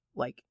literally?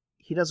 Like,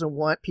 he doesn't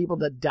want people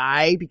to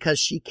die because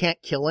she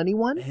can't kill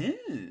anyone?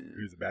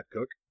 He's a bad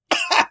cook.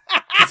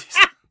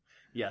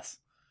 Yes.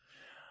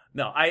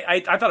 No,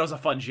 I thought it was a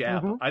fun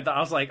jab. Mm-hmm. I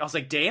was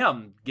like,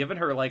 damn, giving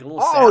her like a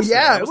little sass. Oh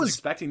yeah, I wasn't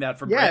expecting that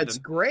from Brandon. Yeah, it's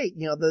great.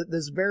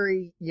 This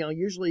very,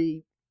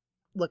 usually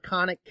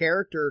laconic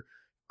character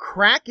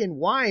cracking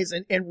wise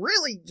and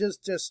really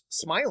just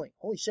smiling.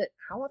 Holy shit,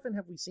 how often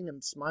have we seen him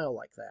smile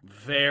like that?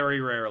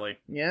 Very rarely.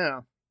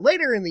 Yeah.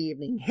 Later in the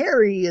evening,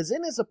 Harry is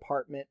in his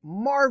apartment,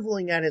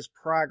 marveling at his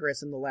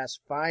progress in the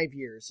last 5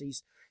 years. He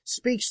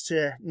speaks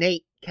to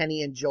Nate,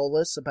 Kenny, and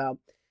Jolas about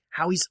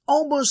how he's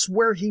almost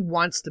where he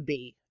wants to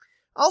be.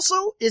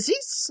 Also, is he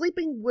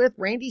sleeping with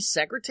Randy's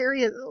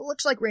secretary? It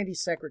looks like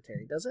Randy's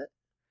secretary, does it?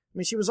 I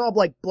mean, she was all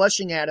like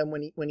blushing at him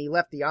when he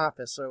left the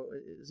office. So,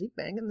 is he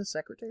banging the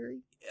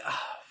secretary?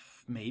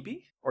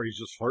 Maybe. Or he's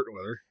just flirting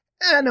with her.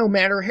 No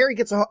matter. Harry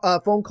gets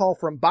a phone call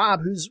from Bob,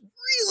 who's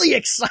really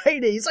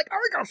excited. He's like, I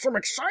got some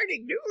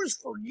exciting news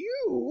for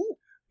you.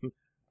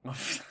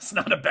 It's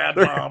not a bad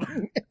Bob.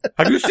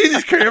 Have you seen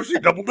these KFC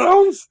Double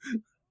Downs?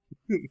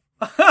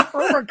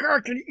 Oh my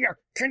God,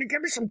 can you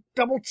give me some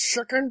double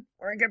chicken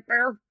when I get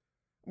there?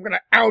 I'm going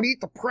to out-eat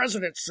the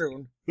president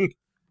soon. They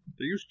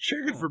use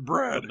chicken for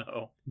bread.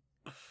 Oh,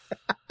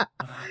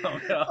 no.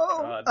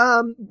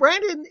 God.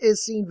 Brandon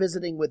is seen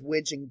visiting with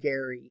Widge and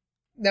Gary.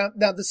 Now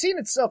the scene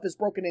itself is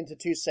broken into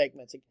two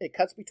segments. It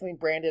cuts between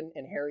Brandon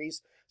and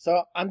Harry's.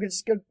 So I'm going to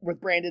just go with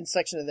Brandon's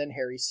section and then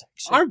Harry's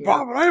section. I'm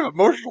Bob and I have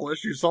emotional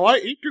issues, so I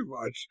eat too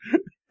much.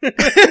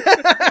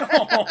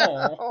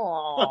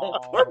 Oh,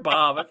 poor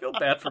Bob. I feel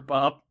bad for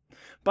Bob.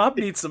 Bob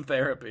needs some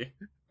therapy.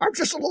 I'm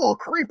just a little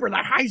creeper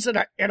that hides in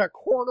a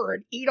corner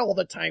and eat all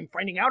the time,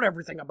 finding out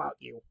everything about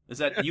you. Is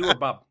that you or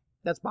Bob?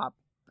 That's Bob.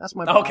 That's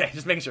my Bob. Okay,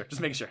 just making sure.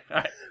 All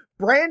right.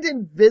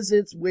 Brandon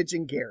visits Widge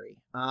and Gary.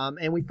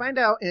 And we find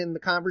out in the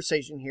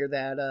conversation here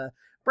that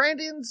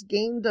Brandon's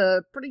gained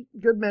a pretty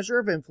good measure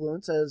of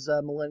influence as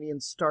Millennium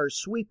Star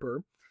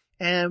Sweeper.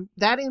 And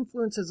that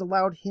influence has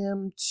allowed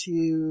him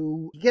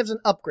he gives an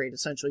upgrade,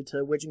 essentially, to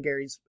Widge and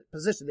Gary's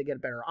position. They get a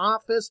better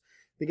office.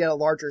 They get a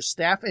larger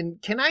staff.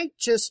 And can I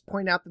just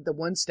point out that the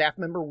one staff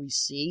member we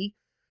see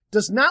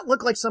does not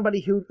look like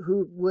somebody who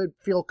would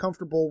feel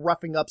comfortable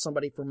roughing up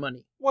somebody for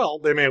money. Well,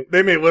 they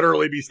may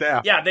literally be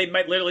staff. Yeah, they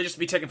might literally just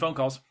be taking phone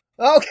calls.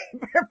 Okay,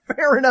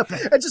 fair enough.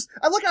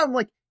 I look at him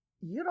like,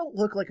 you don't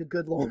look like a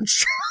good loan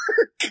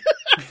shark.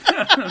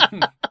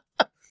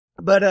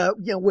 But,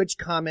 Widge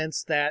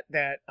comments that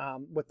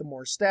with the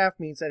more staff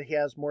means that he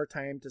has more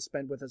time to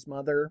spend with his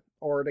mother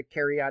or to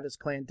carry out his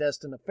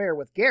clandestine affair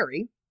with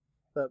Gary.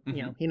 But,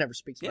 he never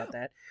speaks about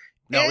that.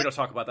 No, we don't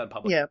talk about that in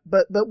public. Yeah,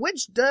 but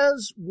Widge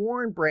does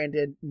warn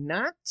Brandon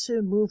not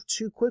to move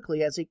too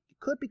quickly as it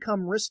could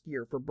become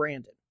riskier for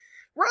Brandon.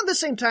 Around the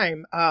same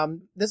time,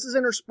 this is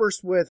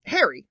interspersed with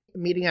Harry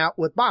meeting out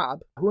with Bob,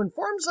 who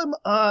informs him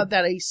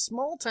that a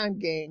small-time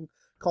gang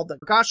called the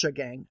Gasha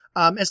Gang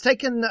has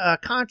taken a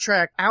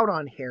contract out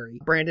on Harry,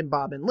 Brandon,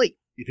 Bob, and Lee.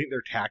 You think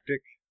their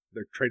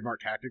trademark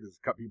tactic is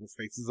to cut people's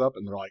faces up,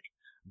 and they're like,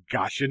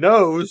 Gosh, your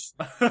nose.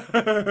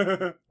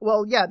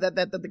 Well, yeah, that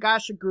the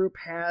Gasha group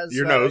has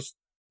Your nose.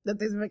 that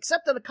they've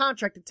accepted a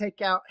contract to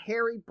take out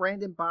Harry,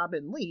 Brandon, Bob,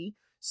 and Lee,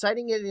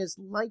 citing it as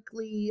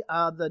likely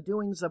the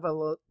doings of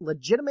a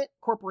legitimate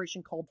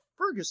corporation called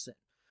Ferguson,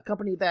 a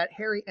company that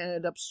Harry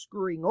ended up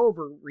screwing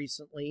over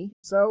recently.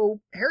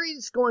 So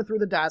Harry's going through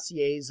the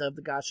dossiers of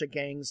the Gasha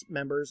gang's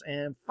members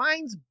and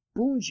finds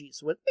Bunji's,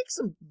 what makes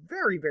him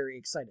very, very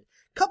excited.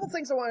 Couple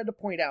things I wanted to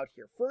point out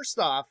here. First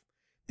off,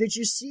 did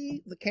you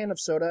see the can of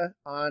soda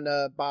on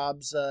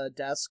Bob's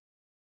desk?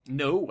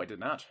 No, I did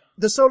not.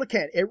 The soda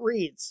can, it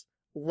reads,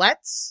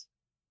 Let's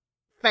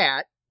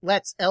Fat,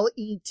 Let's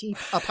L-E-T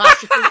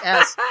apostrophe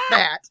S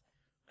Fat,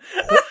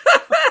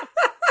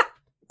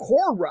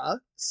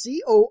 Cora,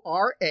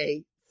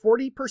 C-O-R-A,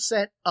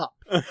 40% up.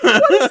 What does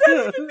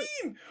that even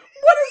mean?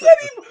 What does that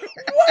even...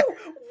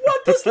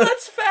 What does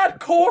Let's Fat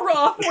Cora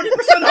 40%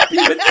 up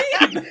even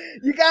mean?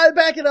 You gotta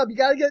back it up. You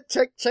gotta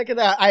check it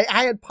out.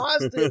 I had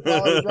paused it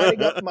while I was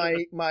writing up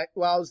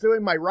while I was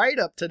doing my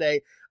write-up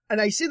today,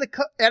 and I see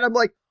and I'm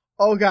like,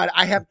 oh god,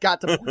 I have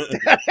got to point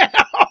that out.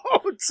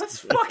 That's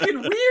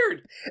fucking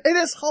weird. It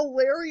is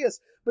hilarious.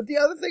 But the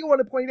other thing I want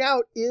to point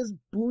out is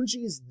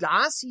Bunji's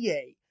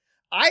dossier.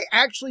 I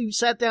actually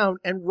sat down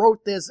and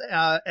wrote this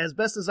as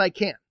best as I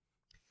can.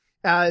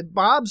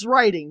 Bob's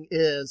writing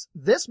is,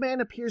 this man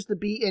appears to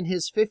be in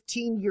his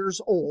 15 years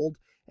old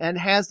and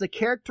has the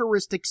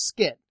characteristic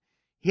skin.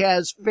 He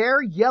has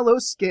fair yellow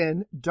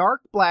skin,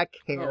 dark black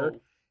hair.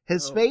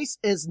 His face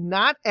is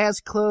not as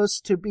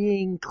close to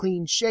being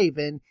clean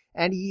shaven,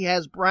 and he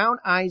has brown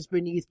eyes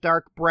beneath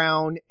dark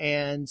brown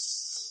and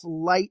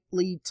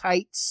slightly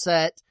tight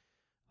set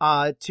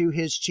to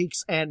his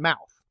cheeks and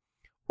mouth.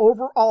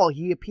 Overall,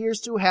 he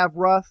appears to have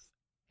rough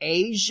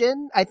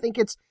Asian, I think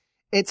it's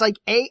like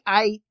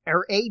A-I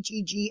or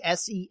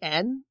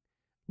A-G-G-S-E-N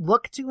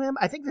look to him.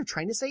 I think they're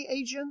trying to say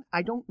Asian.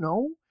 I don't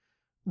know.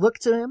 Look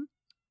to him.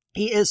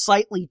 He is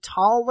slightly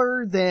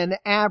taller than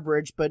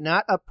average, but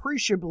not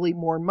appreciably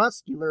more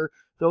muscular,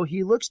 though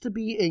he looks to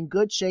be in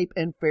good shape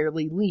and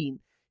fairly lean.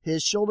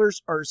 His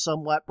shoulders are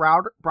somewhat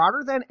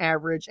broader than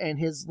average, and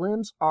his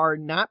limbs are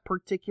not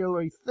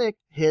particularly thick.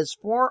 His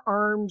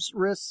forearms,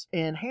 wrists,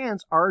 and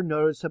hands are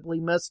noticeably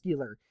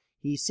muscular.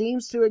 He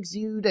seems to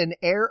exude an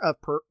air of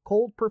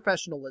cold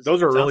professionalism.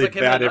 Those are Sounds really like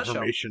him in a bad nutshell.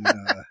 information.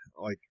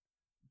 Like,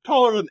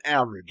 taller than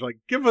average. Like,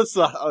 give us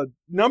a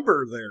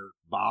number there,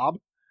 Bob.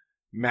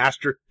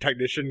 Master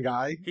technician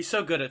guy. He's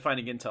so good at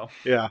finding intel.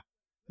 Yeah.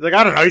 He's like,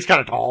 I don't know, he's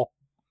kind of tall.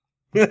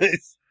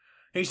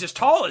 He's as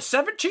tall as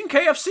 17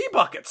 KFC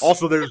buckets.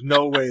 Also, there's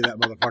no way that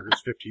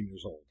motherfucker's 15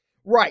 years old.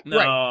 Right, no.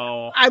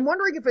 right. I'm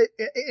wondering if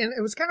and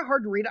it was kind of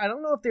hard to read. I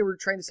don't know if they were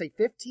trying to say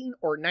 15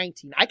 or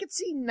 19. I could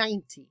see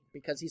 19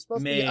 because he's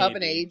supposed to be of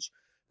an age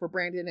for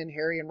Brandon and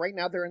Harry, and right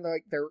now they're in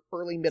their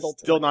early middle.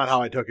 Still 20s. not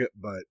how I took it,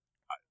 but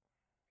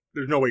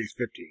there's no way he's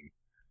 15.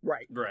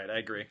 Right. Right, I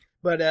agree.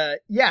 But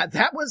yeah,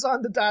 that was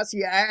on the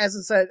dossier. As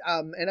I said,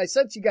 and I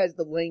sent you guys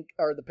the link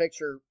or the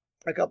picture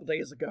a couple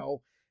days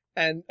ago,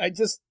 and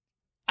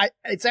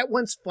it's at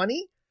once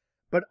funny,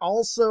 but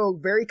also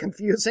very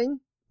confusing.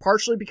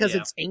 Partially because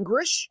it's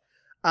English,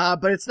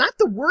 but it's not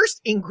the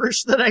worst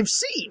English that I've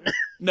seen.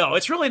 No,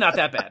 it's really not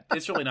that bad.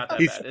 It's really not that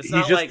bad. It's He's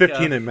not just like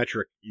 15 in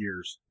metric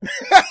years. Nice,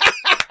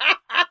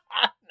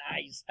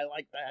 I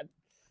like that.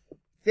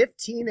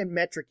 15 in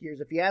metric years.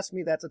 If you ask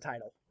me, that's a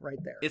title right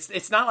there.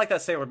 It's not like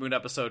that Sailor Moon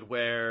episode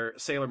where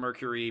Sailor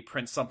Mercury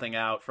prints something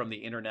out from the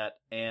internet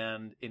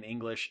and in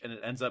English, and it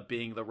ends up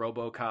being the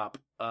RoboCop.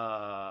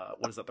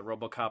 What is that? The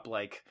RoboCop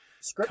like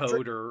Script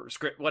code or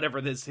script,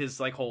 whatever his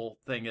like whole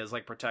thing is,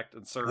 like protect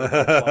and serve,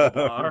 blah, blah,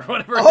 blah, or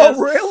whatever. It is.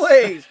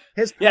 Really?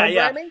 His Yeah,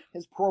 programming? yeah.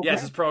 His program?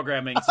 Yes, it's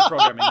programming. It's a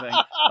programming thing,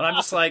 and I'm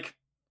just like,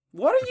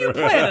 what are you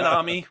planning,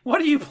 Ami? What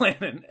are you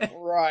planning?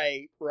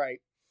 Right.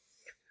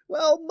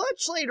 Well,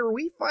 much later,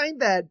 we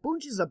find that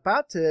Bunji's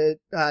about to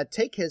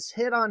take his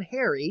hit on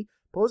Harry,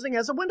 posing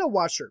as a window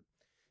washer.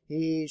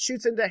 He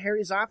shoots into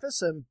Harry's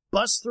office and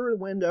busts through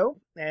the window.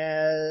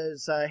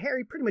 As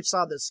Harry pretty much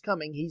saw this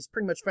coming, he's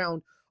pretty much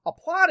found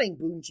applauding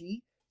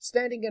Bunji,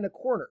 standing in a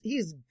corner.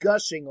 He's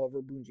gushing over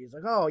Bunji. He's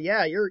like, "Oh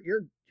yeah, you're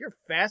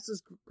fast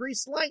as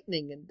greased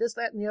lightning," and this,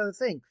 that, and the other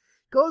thing.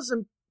 Goes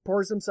and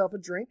pours himself a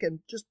drink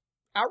and just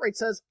outright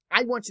says,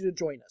 "I want you to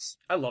join us."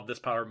 I love this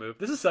power move.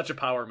 This is such a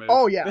power move.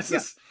 Oh yeah,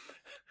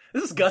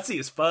 This is gutsy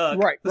as fuck.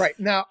 Right.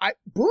 Now,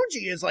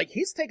 Bunji is like,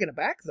 he's taken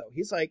aback though.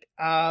 He's like,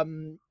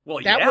 well,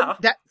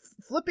 that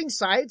flipping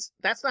sides,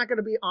 that's not going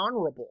to be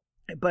honorable.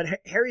 But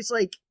Harry's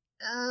like,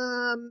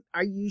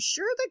 are you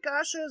sure that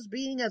Gasha is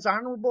being as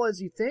honorable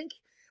as you think?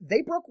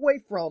 They broke away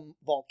from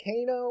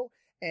Volcano,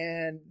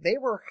 and they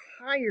were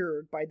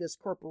hired by this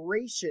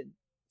corporation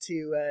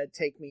to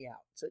take me out.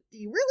 So do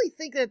you really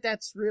think that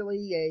that's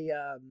really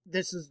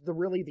this is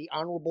really the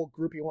honorable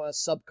group you want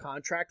to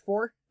subcontract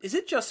for? Is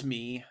it just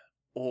me,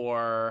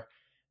 or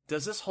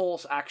does this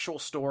whole actual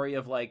story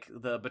of like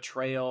the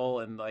betrayal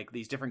and like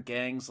these different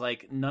gangs,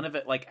 like none of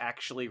it like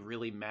actually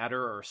really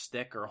matter or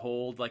stick or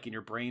hold like in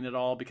your brain at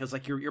all? Because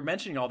like you're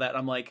mentioning all that, and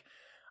I'm like,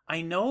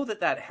 I know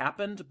that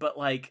happened, but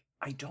like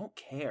I don't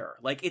care.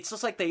 Like, it's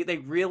just like they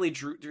really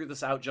drew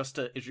this out just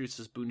to introduce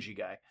this Bungie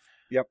guy.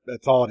 Yep,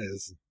 that's all it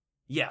is.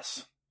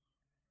 Yes.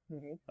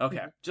 Mhm.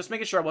 Okay. Just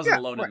making sure I wasn't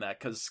alone right. in that,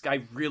 because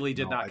I really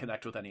did not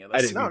connect with any of this.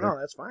 I didn't No, either.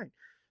 that's fine.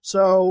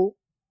 So,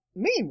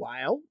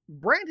 meanwhile,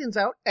 Brandon's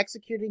out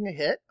executing a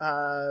hit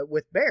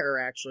with Bear,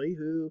 actually,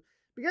 who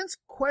begins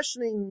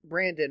questioning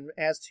Brandon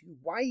as to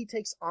why he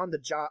takes on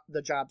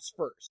the jobs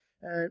first.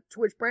 To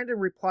which Brandon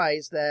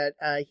replies that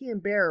he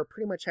and Bear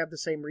pretty much have the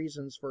same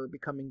reasons for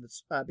becoming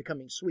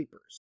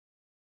sweepers.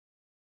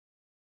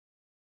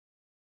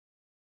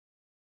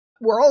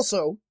 We're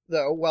also,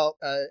 though, while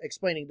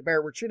explaining to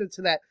Bear, we're treated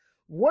to that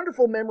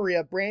wonderful memory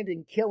of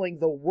Brandon killing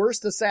the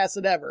worst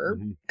assassin ever,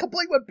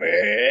 complete with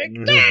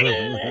Big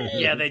Daddy!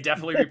 Yeah, they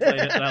definitely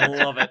replayed it, and I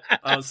love it.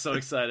 I was so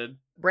excited.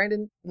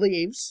 Brandon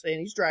leaves, and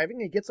he's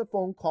driving, and gets a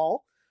phone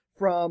call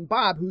from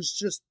Bob, who's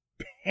just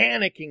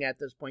panicking at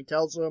this point,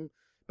 tells him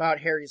about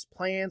Harry's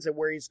plans and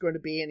where he's going to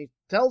be, and he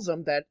tells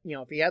him that,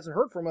 if he hasn't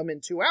heard from him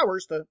in 2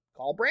 hours, to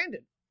call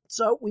Brandon.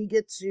 So we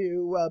get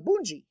to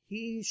Bungie.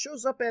 He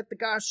shows up at the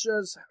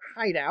Gasha's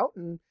hideout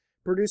and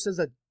produces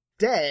a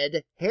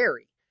dead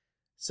Harry.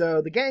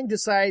 So the gang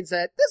decides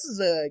that this is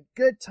a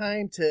good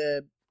time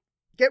to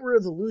get rid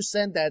of the loose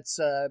end that's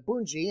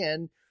Bungie,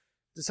 and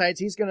decides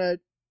he's going to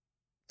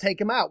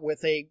take him out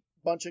with a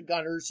bunch of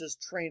gunners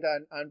just trained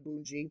on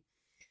Bungie.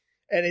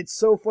 And it's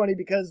so funny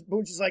because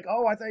Bungie's like,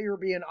 oh, I thought you were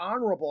being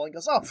honorable. And he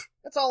goes, oh,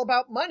 it's all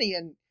about money.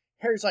 And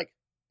Harry's like,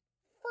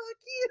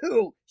 fuck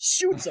you.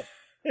 Shoots him.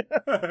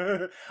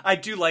 I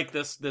do like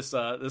this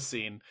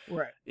scene.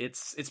 Right.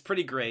 It's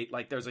pretty great.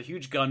 Like, there's a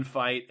huge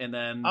gunfight, and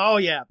then Oh,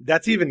 yeah.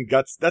 That's even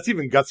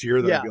gutsier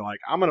than Yeah. to be like,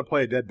 I'm going to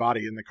play a dead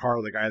body in the car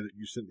of the guy that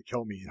you sent to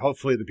kill me.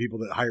 Hopefully the people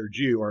that hired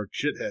you are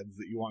shitheads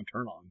that you want to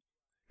turn on.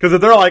 Because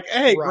if they're like,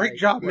 hey, Right, great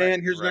job, right,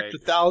 man. Here's an right. extra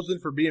 1,000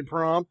 for being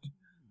prompt.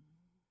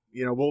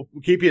 We'll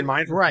keep you in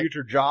mind for Right.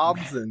 future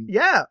jobs. And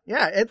Yeah.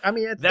 It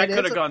that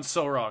could have gone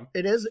so wrong.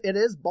 It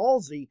is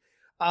ballsy.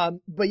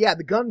 But yeah,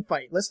 the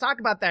gunfight. Let's talk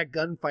about that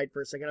gunfight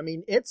for a second. I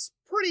mean, it's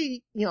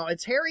pretty,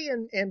 it's Harry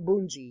and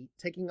Bungie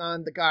taking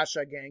on the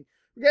Gasha gang.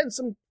 We're getting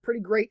some pretty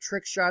great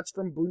trick shots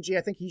from Bungie.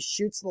 I think he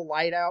shoots the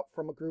light out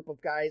from a group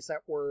of guys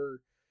that were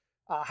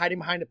hiding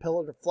behind a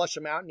pillar to flush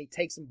them out, and he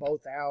takes them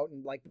both out,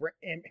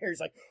 and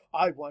Harry's like,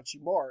 I want you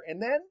more. And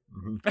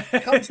then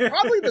comes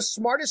probably the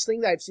smartest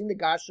thing that I've seen the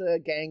Gasha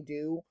gang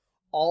do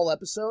all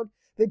episode.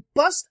 They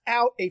bust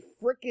out a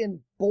frickin'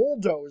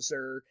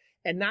 bulldozer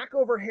and knock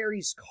over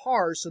Harry's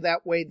car so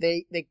that way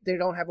they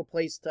don't have a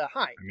place to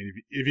hide. I mean,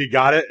 if you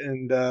got it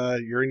and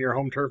you're in your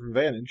home turf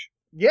advantage.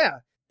 Yeah.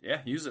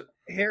 Yeah, use it.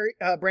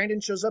 Brandon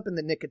shows up in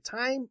the nick of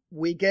time.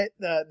 We get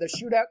the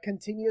shootout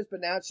continues, but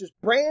now it's just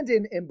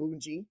Brandon and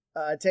Bungie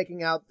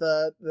taking out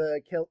the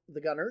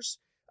gunners.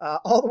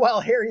 All the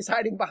while Harry's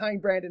hiding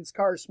behind Brandon's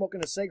car,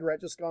 smoking a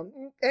cigarette, just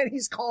going, and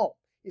he's calm.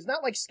 He's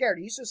not like scared.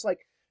 He's just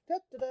like,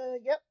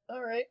 yep,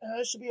 all right,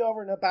 it should be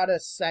over in about a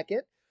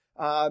second.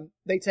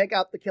 They take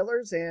out the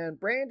killers, and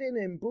Brandon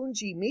and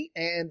Bungie meet,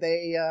 and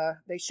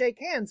they shake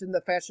hands in the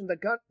fashion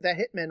that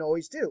hitmen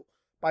always do,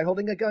 by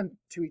holding a gun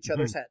to each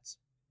other's heads.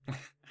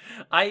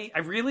 I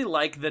really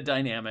like the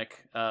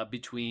dynamic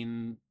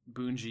between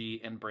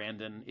Bungie and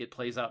Brandon. It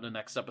plays out in the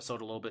next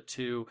episode a little bit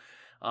too.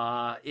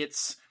 I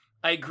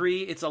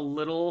agree. It's a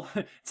little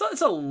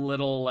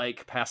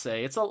like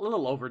passe. It's a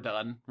little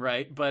overdone,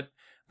 right? But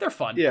they're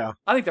fun. Yeah.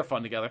 I think they're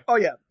fun together. Oh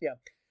yeah.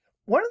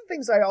 One of the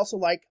things I also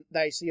like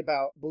that I see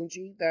about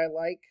Bungie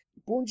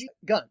Bungie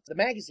guns. The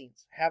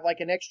magazines have like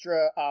an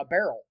extra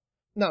barrel.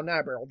 No,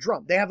 not a barrel,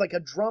 drum. They have like a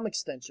drum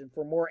extension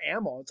for more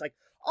ammo. It's like,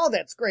 oh,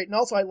 that's great. And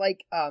also I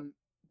like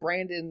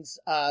Brandon's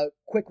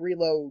quick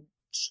reload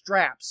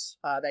straps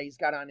that he's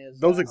got on his.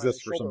 Those on exist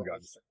his for some shoulder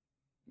guns.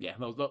 Yeah,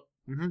 those.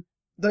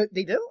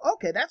 They do?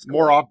 Okay, that's cool.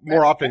 More often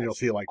That's you'll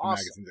see like awesome.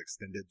 the magazines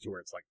extended to where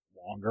it's like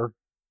longer.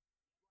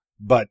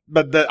 But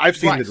I've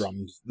seen Right. the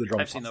drums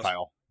I've seen those.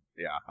 style.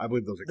 Yeah, I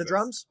believe those exist. The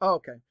drums? Oh,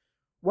 okay.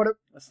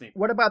 That's neat.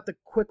 What about the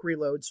quick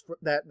reloads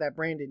that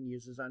Brandon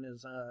uses on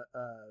his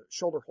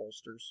shoulder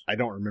holsters? I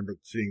don't remember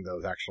seeing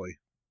those actually.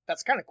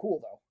 That's kind of cool,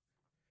 though.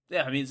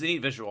 Yeah, I mean, it's a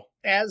neat visual.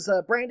 As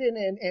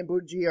Brandon and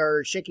Bungie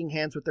are shaking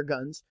hands with their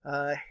guns,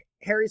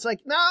 Harry's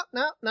like,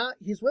 no,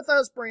 he's with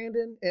us,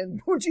 Brandon.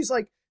 And Bungie's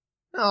like,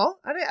 no,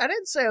 I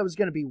didn't say I was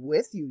going to be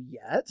with you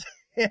yet.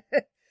 And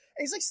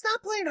he's like,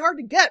 stop playing hard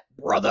to get,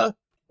 brother.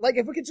 Like,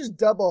 if we could just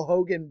double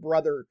Hogan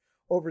brother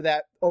over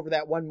that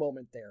one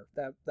moment there,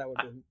 that would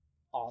have been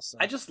awesome.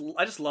 I just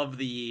love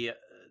the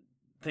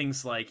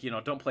things like,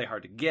 don't play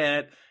hard to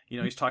get.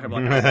 He's talking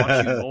about like, I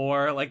want you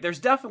more. Like, there's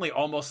definitely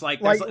almost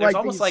like there's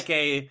almost like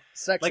a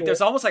sexual. like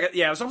there's almost like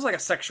it's almost like a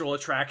sexual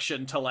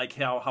attraction to like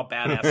how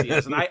badass he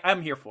is, and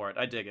I'm here for it.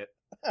 I dig it.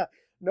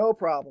 No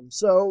problem.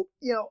 So,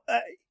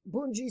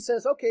 Bungie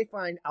says, okay,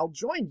 fine, I'll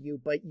join you,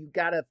 but you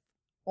gotta,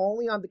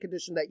 only on the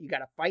condition that you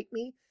gotta fight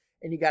me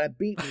and you gotta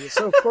beat me.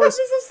 So, of course,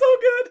 This is so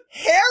good.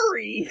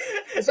 Harry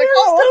is like, Harry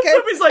oh, steps okay.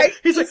 up,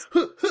 he's like,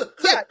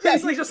 Yeah,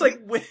 he's like just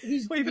like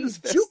he's waving his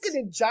fists. juking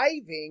and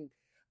jiving.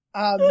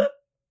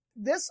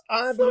 This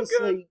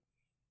obviously,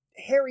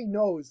 Harry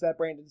knows that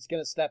Brandon's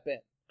going to step in.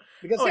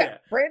 Because,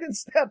 Brandon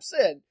steps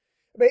in.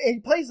 But he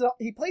plays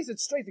it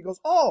straight. He goes,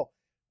 oh,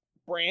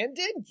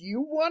 Brandon,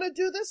 you want to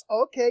do this?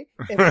 Okay.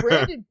 If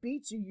Brandon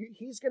beats you,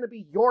 he's going to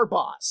be your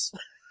boss.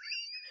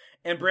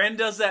 And Brandon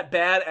does that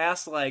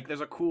badass, like,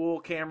 there's a cool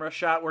camera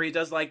shot where he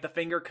does, like, the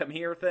finger come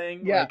here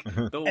thing. Yeah.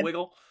 Like, the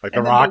wiggle. Like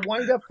The Rock.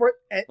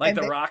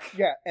 The Rock.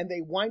 Yeah, and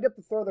they wind up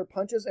to throw their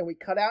punches, and we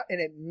cut out, and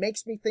it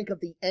makes me think of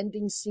the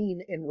ending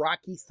scene in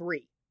Rocky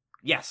 3.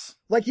 Yes.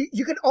 Like,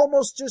 you could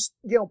almost just,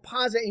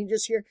 pause it and you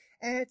just hear,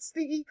 it's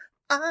the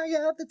eye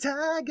of the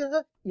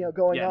tiger,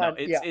 going on.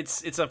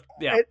 It's a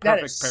perfect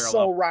that is parallel.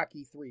 So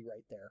Rocky 3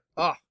 right there.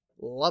 Oh,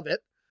 love it.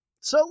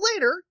 So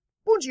later,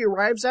 Bungie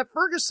arrives at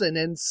Ferguson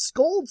and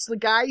scolds the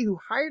guy who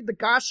hired the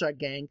Gasha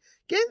gang,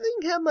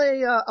 giving him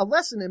a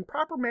lesson in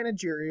proper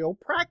managerial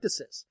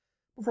practices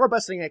before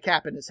busting a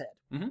cap in his head.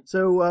 Mm-hmm.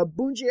 So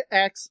Bungie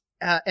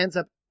ends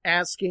up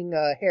asking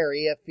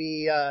Harry if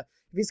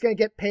he's going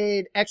to get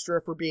paid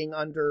extra for being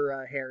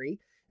under Harry.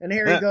 And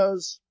Harry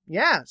goes,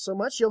 yeah, so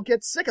much you'll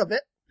get sick of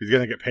it. He's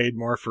going to get paid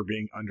more for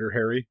being under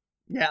Harry?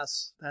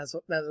 Yes, that's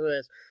what it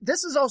is.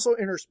 This is also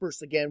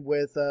interspersed again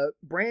with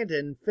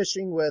Brandon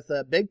fishing with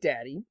Big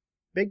Daddy.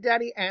 Big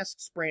Daddy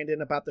asks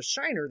Brandon about the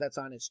shiner that's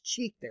on his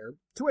cheek there,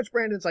 to which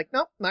Brandon's like,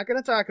 nope, not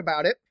going to talk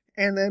about it.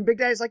 And then Big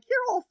Daddy's like, you're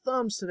all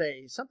thumbs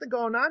today. Something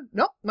going on?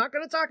 Nope, not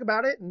going to talk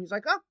about it. And he's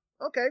like, oh,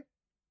 okay.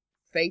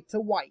 Fade to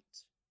white.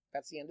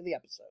 That's the end of the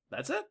episode.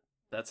 That's it.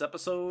 That's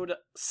episode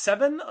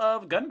 7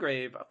 of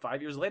Gungrave,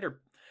 5 years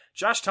later.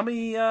 Josh,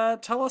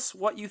 tell us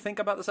what you think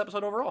about this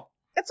episode overall.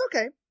 It's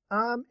okay.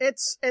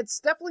 It's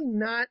definitely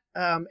not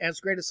as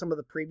great as some of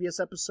the previous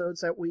episodes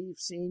that we've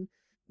seen.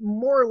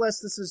 More or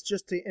less, this is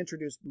just to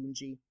introduce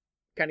Bungie,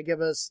 kind of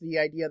give us the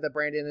idea that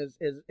Brandon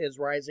is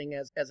rising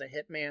as a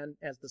hitman,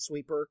 as the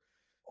sweeper.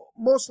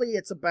 Mostly,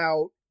 it's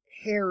about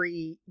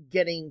Harry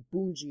getting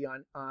Bungie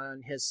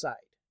on his side.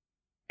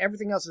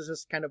 Everything else is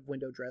just kind of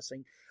window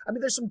dressing. I mean,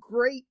 there's some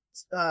great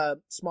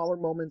smaller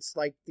moments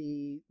like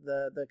the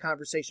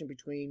conversation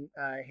between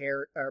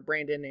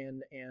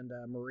Brandon and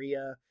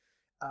Maria.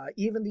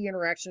 Even the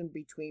interaction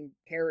between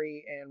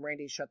Harry and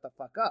Randy Shut the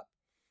Fuck Up.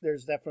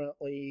 There's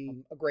definitely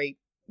a great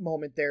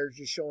moment there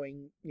just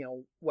showing,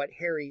 what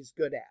Harry's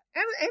good at.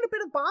 And a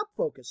bit of Bob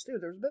focus, too.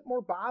 There's a bit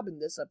more Bob in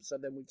this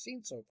episode than we've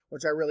seen so,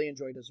 which I really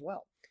enjoyed as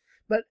well.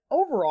 But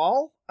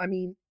overall, I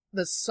mean,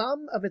 the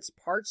sum of its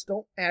parts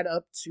don't add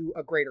up to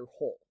a greater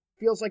whole.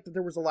 Feels like that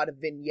there was a lot of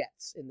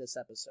vignettes in this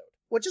episode,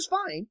 which is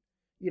fine.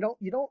 You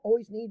don't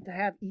always need to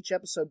have each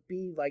episode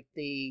be like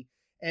the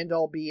end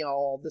all be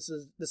all. This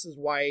is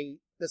why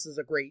this is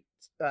a great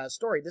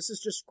story. This is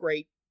just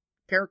great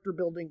character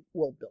building,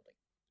 world building.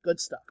 Good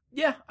stuff.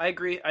 Yeah, I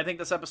agree. I think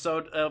this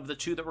episode of the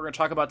two that we're going to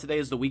talk about today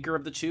is the weaker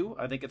of the two.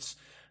 I think it's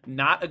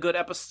not a good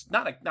episode.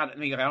 I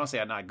don't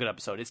say not a good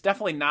episode. It's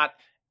definitely not,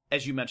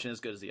 as you mentioned, as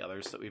good as the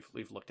others that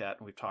we've looked at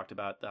and we've talked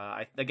about.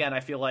 I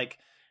feel like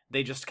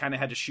they just kind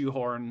of had to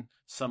shoehorn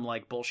some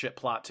like bullshit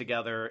plot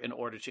together in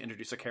order to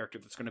introduce a character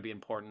that's going to be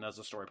important as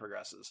the story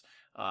progresses.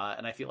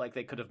 And I feel like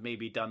they could have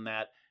maybe done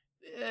that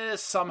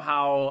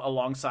somehow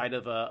alongside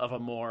of a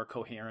more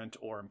coherent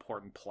or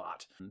important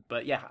plot.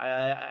 But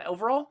yeah,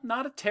 overall,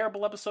 not a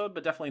terrible episode,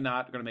 but definitely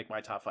not going to make my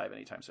top 5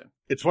 anytime soon.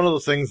 It's one of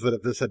those things that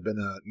if this had been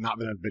not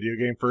been a video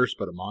game first,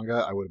 but a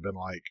manga, I would have been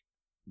like,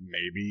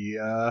 maybe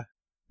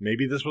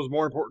this was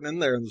more important in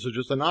there and this is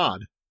just a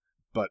nod.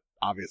 But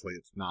obviously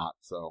it's not,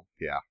 so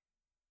yeah.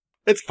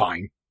 It's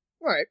fine.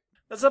 All right.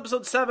 That's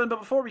episode 7, but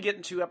before we get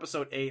into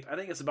episode 8, I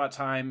think it's about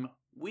time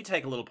we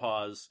take a little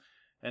pause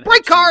and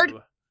break card!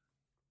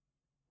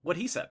 What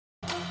he said.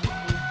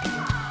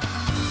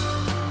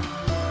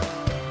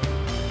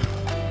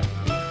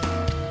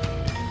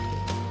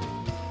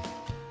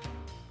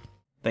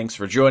 Thanks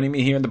for joining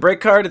me here in the break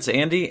card. It's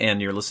Andy,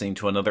 and you're listening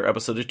to another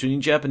episode of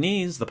Tuning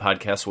Japanese, the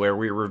podcast where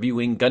we're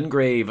reviewing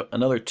Gungrave,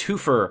 another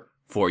twofer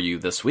for you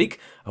this week.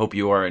 I hope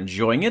you are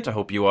enjoying it. I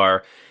hope you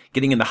are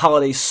getting in the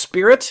holiday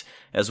spirit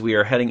as we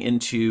are heading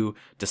into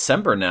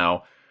December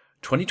now.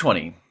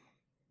 2020,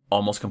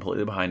 almost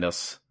completely behind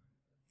us.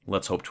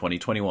 Let's hope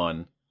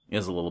 2021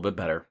 is a little bit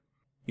better.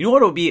 You know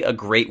what would be a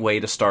great way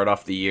to start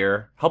off the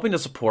year? Helping to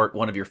support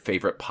one of your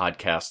favorite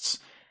podcasts.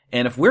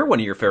 And if we're one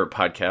of your favorite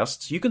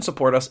podcasts, you can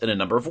support us in a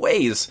number of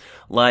ways,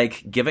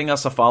 like giving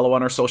us a follow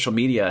on our social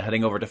media,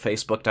 heading over to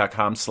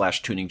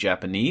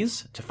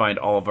facebook.com/tuningjapanese to find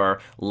all of our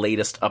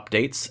latest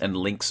updates and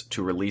links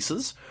to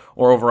releases,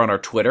 or over on our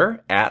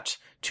Twitter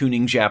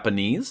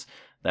 @tuningjapanese.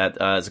 That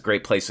is a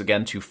great place,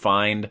 again, to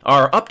find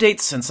our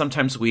updates, and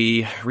sometimes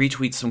we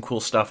retweet some cool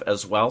stuff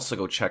as well, so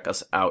go check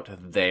us out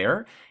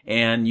there.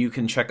 And you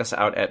can check us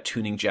out at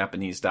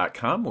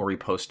tuningjapanese.com, where we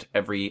post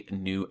every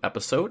new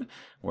episode,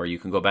 where you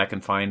can go back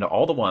and find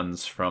all the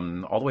ones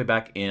from all the way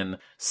back in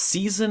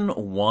Season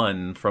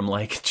 1 from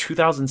like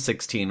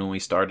 2016 when we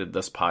started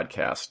this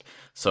podcast.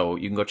 So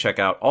you can go check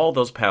out all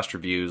those past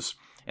reviews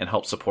and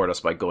help support us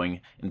by going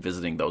and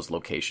visiting those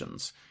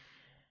locations.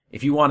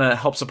 If you want to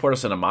help support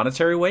us in a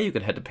monetary way, you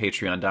can head to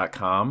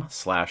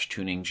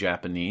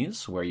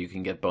patreon.com/tuningjapanese, where you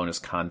can get bonus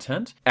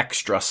content,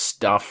 extra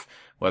stuff,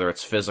 whether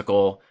it's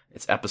physical,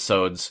 it's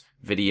episodes,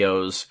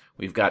 videos.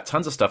 We've got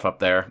tons of stuff up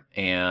there,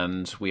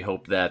 and we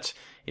hope that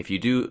if you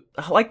do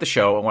like the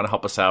show and want to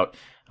help us out,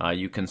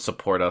 you can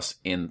support us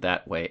in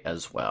that way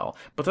as well.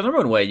 But the number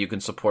one way you can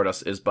support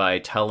us is by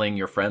telling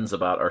your friends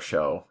about our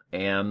show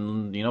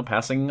and,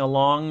 passing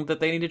along that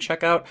they need to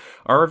check out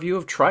our review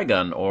of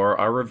Trigun or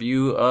our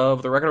review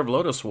of The Record of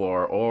Lodoss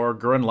War or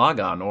Gurren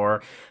Lagann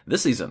or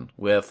this season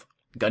with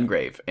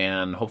Gungrave.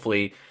 And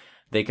hopefully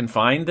they can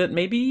find that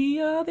maybe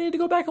they need to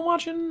go back and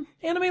watch an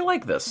anime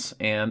like this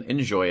and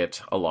enjoy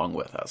it along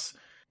with us.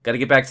 Got to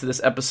get back to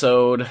this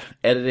episode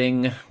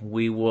editing.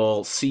 We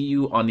will see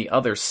you on the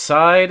other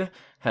side.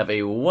 Have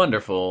a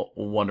wonderful,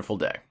 wonderful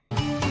day.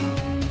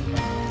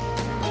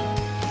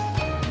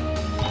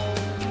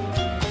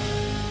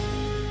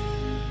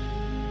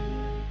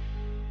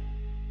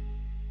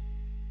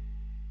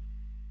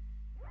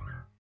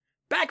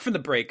 Back from the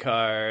break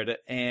card,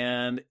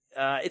 and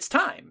it's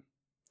time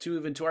to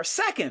move into our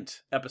second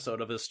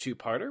episode of this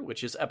two-parter,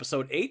 which is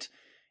episode 8,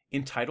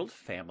 entitled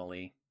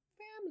Family.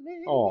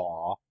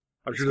 Aww.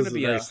 I'm sure this is a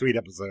very sweet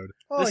episode.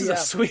 Oh, This is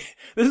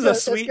yeah. a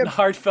sweet and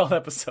heartfelt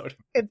episode.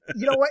 You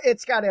know what?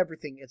 It's got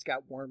everything. It's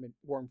got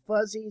warm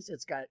fuzzies.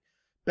 It's got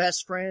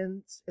best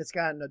friends. It's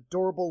got an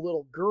adorable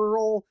little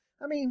girl.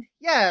 I mean,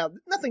 yeah,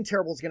 nothing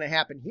terrible is going to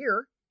happen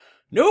here.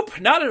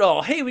 Nope, not at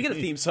all. Hey, we get a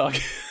theme song.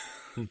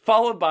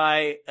 Followed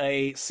by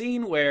a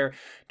scene where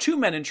two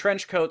men in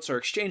trench coats are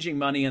exchanging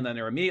money and then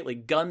they're immediately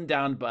gunned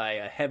down by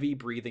a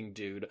heavy-breathing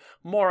dude.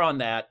 More on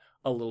that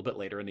a little bit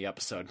later in the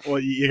episode. Well,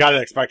 you gotta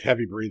expect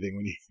heavy breathing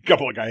when a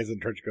couple of guys in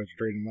trench coats are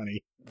trading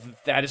money.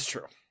 That is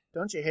true.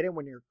 Don't you hate it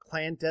when your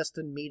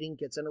clandestine meeting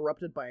gets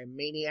interrupted by a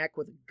maniac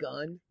with a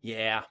gun?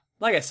 Yeah,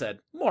 like I said,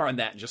 more on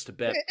that in just a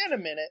bit. In a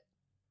minute.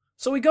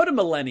 So we go to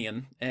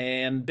Millennium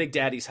and Big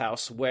Daddy's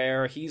house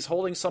where he's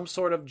holding some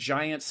sort of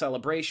giant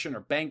celebration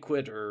or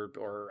banquet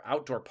or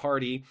outdoor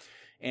party.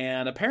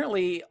 And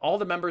apparently all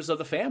the members of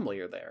the family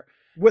are there.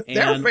 With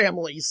their And-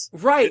 families.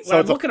 Right. So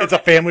it's a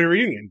family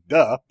reunion.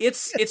 Duh.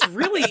 It's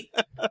really,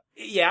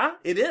 yeah,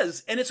 it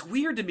is. And it's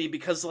weird to me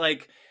because,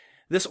 like,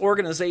 this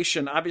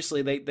organization,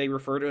 obviously they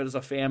refer to it as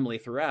a family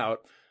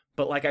throughout,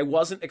 but, like, I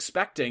wasn't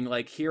expecting,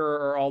 like, here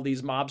are all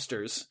these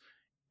mobsters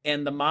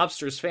and the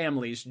mobsters'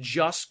 families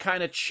just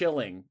kind of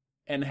chilling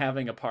and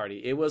having a party.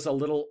 It was a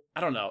little,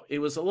 I don't know, it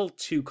was a little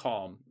too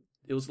calm.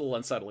 It was a little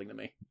unsettling to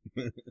me.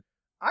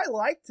 I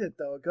liked it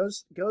though. It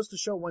goes to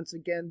show once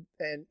again,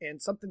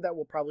 and something that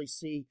we'll probably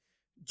see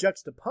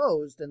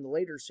juxtaposed in the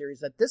later series,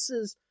 that this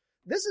is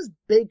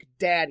Big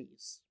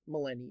Daddy's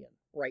Millennium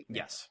right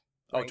now. Yes.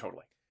 Oh, Right.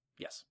 totally.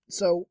 Yes.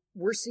 So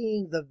we're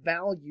seeing the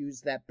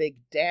values that Big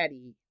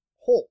Daddy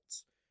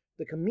holds: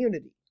 the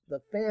community, the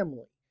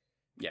family.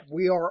 Yeah.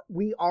 We are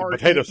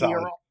Potato we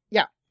salad. are-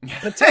 yeah,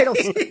 potato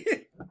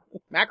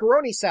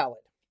macaroni salad.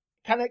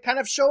 Kind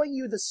of showing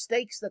you the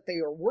stakes that they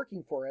are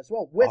working for as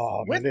well with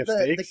Man, they have the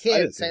stakes? I didn't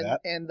kids see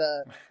that. and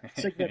the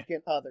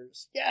significant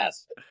others.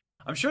 Yes.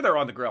 I'm sure they're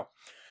on the grill.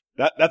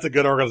 That's a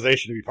good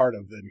organization to be part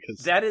of then,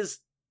 because That is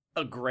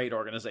a great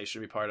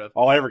organization to be part of.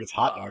 all I ever gets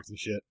hot dogs and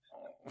shit.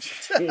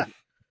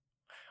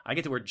 I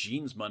get to wear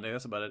jeans Monday.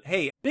 That's about it.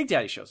 Hey, Big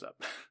Daddy shows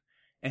up,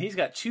 and he's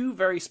got two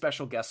very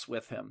special guests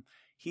with him.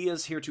 He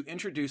is here to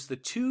introduce the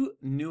two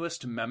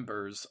newest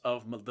members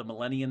of the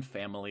Millennium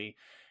family,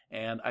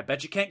 and I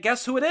bet you can't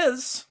guess who it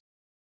is.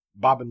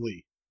 Bob and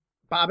Lee.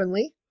 Bob and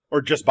Lee?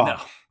 Or just Bob.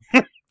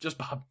 No, just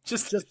Bob.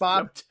 Just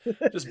Bob?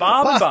 Just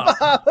Bob and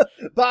Bob.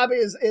 Bob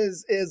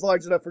is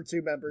large enough for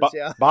two members,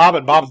 yeah. Bob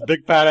and Bob's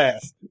big fat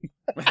ass.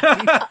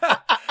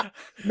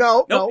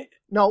 No, Nope.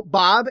 no,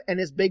 Bob and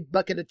his big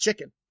bucket of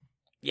chicken.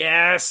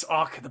 Yes.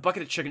 Oh, the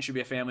bucket of chicken should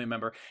be a family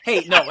member.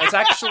 Hey, no, it's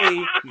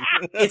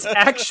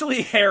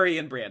actually Harry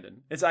and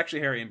Brandon. It's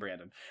actually Harry and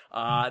Brandon.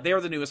 They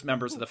are the newest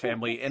members of the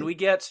family, and we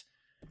get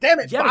Damn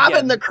it, Yet Bob again.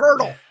 and the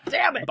Colonel.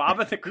 Damn it. Bob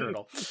and the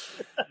Colonel.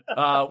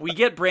 We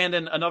get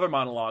Brandon another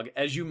monologue,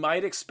 as you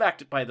might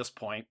expect by this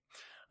point.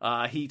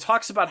 He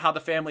talks about how the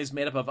family is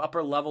made up of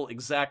upper-level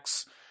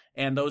execs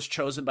and those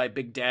chosen by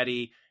Big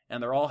Daddy,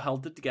 and they're all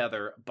held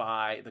together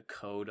by the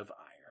Code of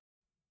Iron.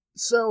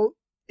 So,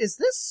 is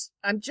this,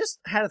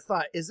 had a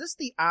thought, is this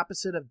the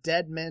opposite of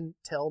Dead Men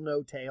Tell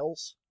No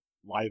Tales?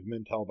 Live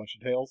men tell a bunch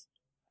of tales.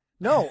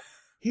 No,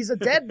 he's a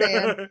dead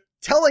man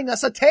telling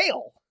us a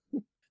tale.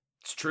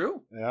 It's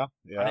true. Yeah.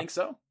 I think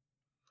so.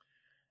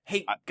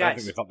 Hey, I don't think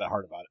guys. they thought that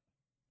hard about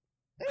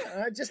it.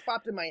 Yeah, it just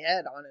popped in my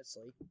head,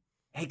 honestly.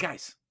 Hey,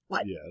 guys.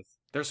 What? Yes.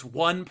 There's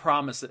one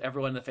promise that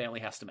everyone in the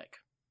family has to make.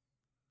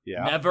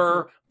 Yeah.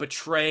 Never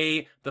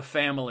betray the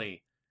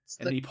family. It's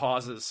And the, he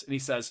pauses and he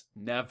says,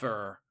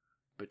 never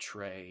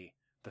betray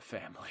the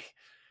family.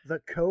 the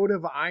Code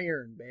of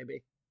Iron,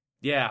 baby.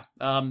 Yeah.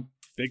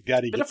 Big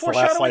Daddy Bit of gets the last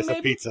foreshadowing, slice of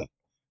maybe? pizza.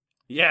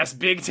 Yes,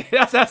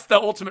 that's the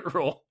ultimate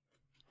rule.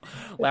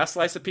 Last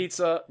slice of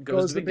pizza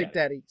goes to to Big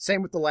Daddy. Daddy.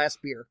 Same with the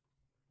last beer.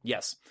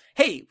 Yes.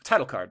 Hey,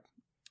 title card.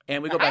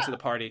 And we go back to the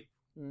party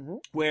Mm-hmm.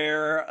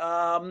 where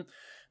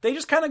they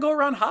just kind of go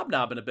around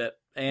hobnobbing a bit.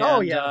 And Oh,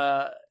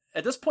 yeah.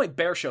 at this point,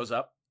 Bear shows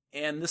up.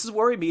 And this is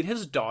where we meet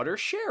his daughter,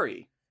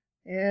 Sherry.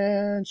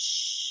 And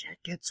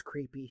shit gets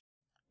creepy.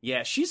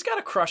 Yeah, she's got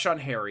a crush on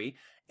Harry.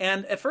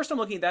 And at first I'm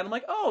looking at that and I'm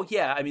like, oh,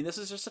 yeah, I mean, this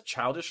is just a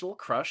childish little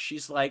crush.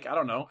 She's like, I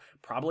don't know,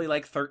 probably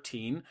like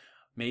 13,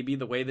 maybe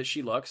the way that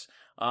she looks.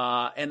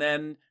 And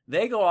then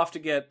they go off to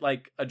get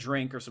like a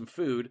drink or some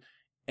food.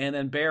 And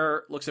then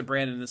Bear looks at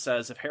Brandon and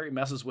says, if Harry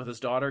messes with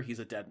his daughter, he's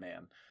a dead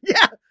man.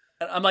 Yeah.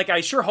 And I'm like,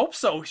 I sure hope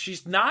so. She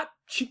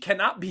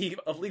cannot be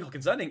of legal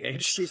consenting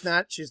age. She's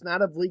not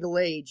of legal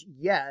age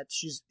yet.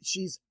 She's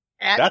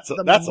at That's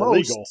the most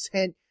illegal.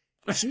 10.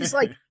 She's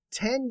like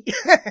 10.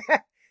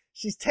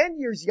 She's 10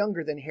 years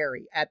younger than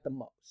Harry at the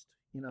most.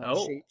 You know,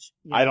 Oh.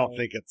 I don't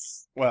think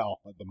it's, well,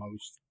 at the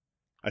most.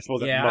 I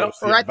suppose Yeah, at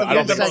most. Or at the but I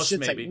don't least, think I most, should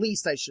maybe. say.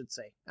 Least, I should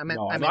say. I meant.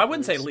 No, I, no, meant I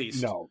wouldn't say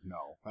least. No,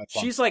 that's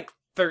fine. She's like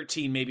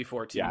 13, maybe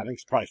 14. Yeah, I think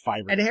it's probably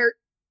 5 or And Harry,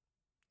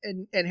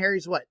 and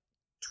Harry's what,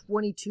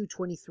 22,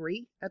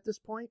 23 at this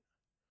point?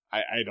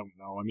 I don't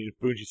know. I mean, if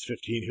Boogie's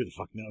 15, who the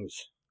fuck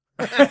knows?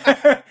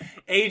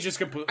 Age is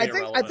completely I think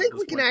irrelevant. we at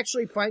this can point.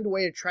 actually find a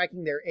way of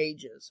tracking their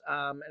ages.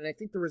 And I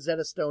think the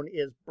Rosetta Stone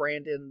is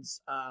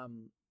Brandon's.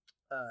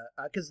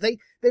 Because they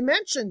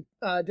mentioned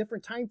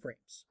different time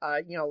frames.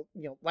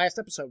 Last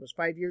episode was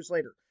 5 years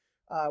later.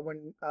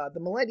 When the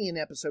Millennium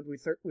episode, we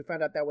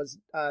found out that was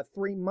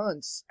 3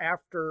 months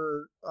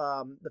after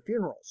the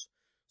funerals.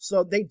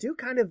 So they do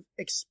kind of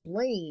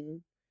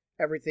explain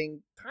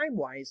everything time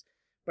wise.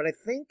 But I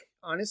think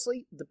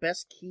honestly, the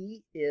best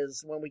key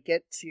is when we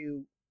get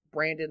to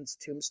Brandon's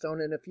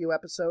tombstone in a few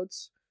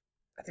episodes.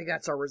 I think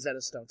that's our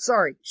Rosetta Stone.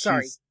 Sorry.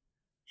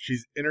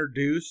 She's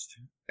introduced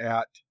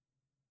at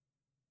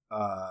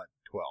 12.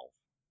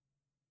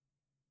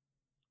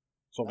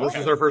 So this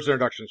is her first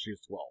introduction.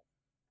 She's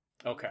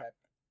 12. Okay.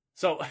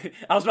 So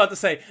I was about to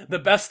say the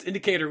best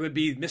indicator would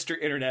be Mr.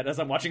 Internet as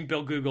I'm watching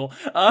Bill Google.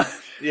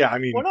 Yeah, I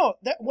mean, Well,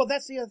 no.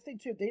 That's the other thing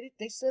too.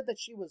 They said that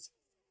she was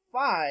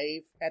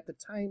 5 at the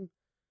time.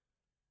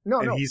 No,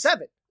 And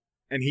 7.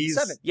 and he's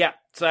 7. Yeah,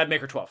 so I'd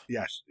make her 12.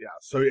 Yes, yeah.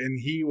 So and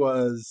he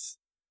was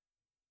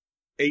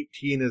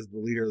 18 as the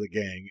leader of the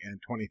gang and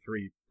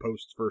 23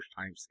 post first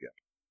time skip.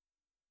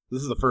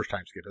 This is the first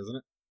time skip, isn't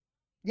it?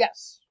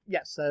 Yes,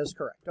 that is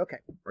correct. Okay,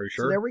 Are you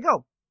so sure? there we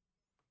go.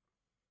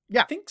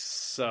 I think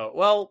so.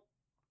 Well,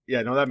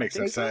 Yeah, no, that makes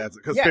sense. Okay.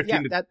 Because Yeah,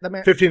 15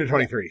 yeah, 15 to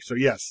 23. So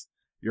yes,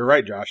 you're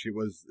right, Josh.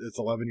 It's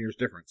 11 years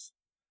difference.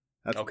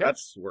 Okay.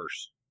 That's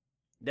worse.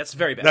 that's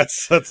very bad.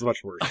 That's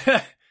much worse.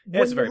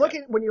 It's very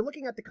bad. When you're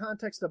looking at the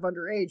context of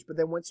underage, but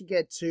then once you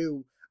get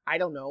to, I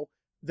don't know,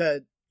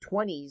 the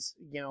 20s,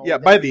 Yeah,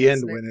 by the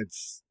end, when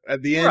it's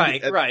at the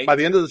end, Right. by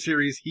the end of the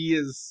series, he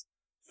is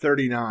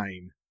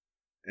 39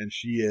 and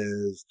she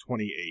is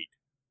 28.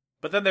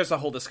 But then there's a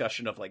whole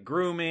discussion of like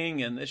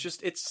grooming, and it's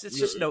just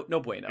no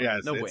bueno. Yeah,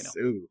 no bueno.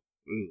 Ooh.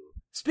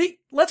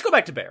 Let's go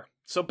back to Bear.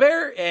 So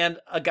Bear and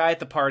a guy at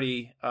the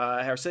party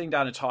are sitting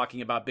down and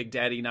talking about Big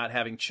Daddy not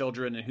having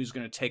children and who's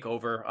going to take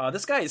over.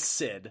 This guy is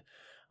Sid,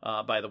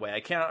 by the way.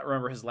 I cannot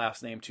remember his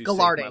last name to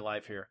Gallarde. save my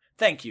life here.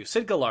 Thank you,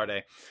 Sid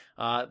Gallarde.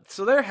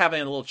 So they're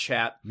having a little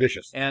chat.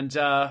 Vicious. And,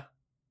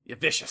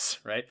 vicious,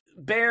 right?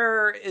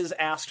 Bear is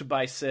asked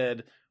by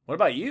Sid, what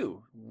about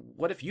you?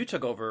 What if you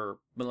took over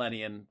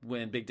Millennium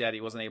when Big Daddy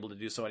wasn't able to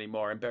do so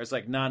anymore? And Bear's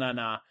like,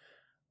 nah,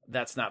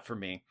 that's not for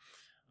me.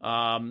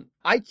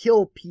 I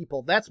kill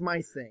people. That's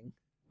my thing.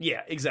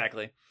 Yeah,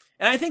 exactly.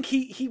 And I think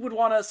he would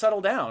want to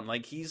settle down.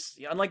 Like, he's,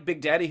 unlike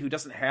Big Daddy, who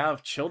doesn't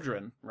have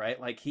children,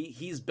 right? Like,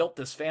 he's built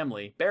this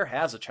family. Bear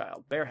has a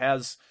child. Bear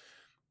has...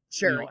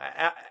 Sherry.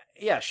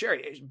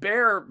 Sherry.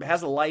 Bear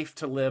has a life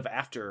to live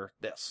after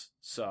this.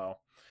 So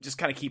just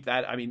kind of keep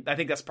that. I mean, I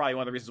think that's probably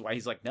one of the reasons why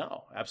he's like,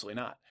 no,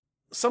 absolutely not.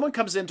 Someone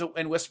comes in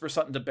and whispers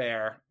something to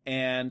Bear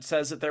and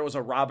says that there was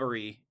a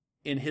robbery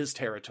in his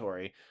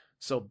territory.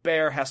 So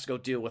Bear has to go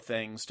deal with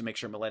things to make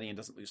sure Millennium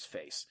doesn't lose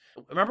face.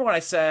 Remember when I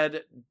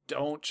said,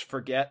 don't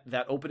forget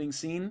that opening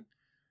scene?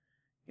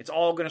 It's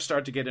all going to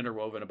start to get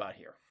interwoven about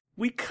here.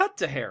 We cut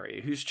to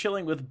Harry, who's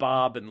chilling with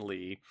Bob and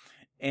Lee,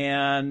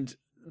 and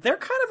they're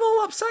kind of a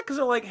little upset because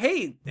they're like,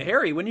 hey,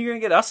 Harry, when are you going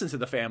to get us into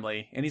the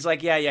family? And he's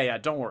like, yeah,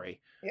 don't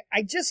worry.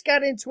 I just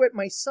got into it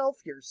myself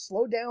here.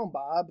 Slow down,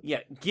 Bob. Yeah,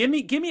 give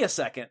me a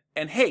second.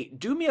 And hey,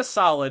 do me a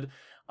solid.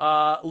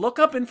 Look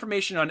up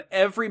information on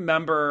every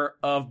member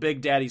of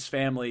Big Daddy's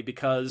family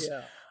because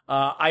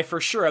I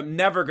for sure am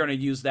never going to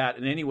use that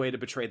in any way to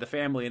betray the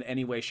family in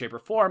any way, shape, or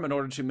form in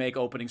order to make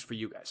openings for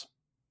you guys.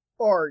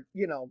 Or,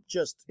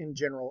 just in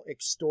general,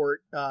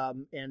 extort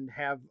and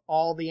have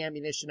all the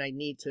ammunition I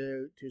need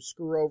to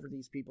screw over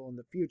these people in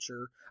the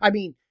future. I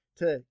mean,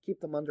 to keep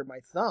them under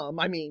my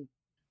thumb. I mean...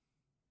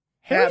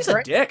 Harry's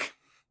a dick.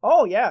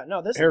 Oh, yeah.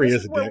 No, this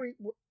is where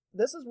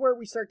this is where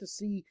we start to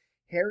see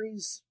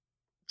Harry's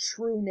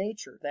true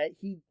nature, that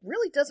he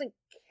really doesn't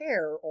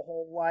care a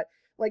whole lot.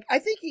 Like, I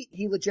think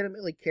he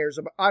legitimately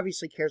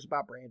obviously cares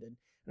about Brandon,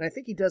 and I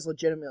think he does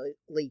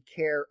legitimately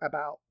care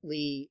about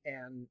Lee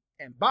and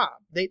Bob.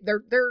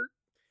 They're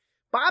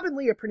Bob and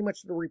Lee are pretty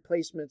much the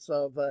replacements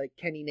of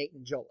Kenny, Nate,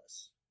 and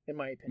Jolas, in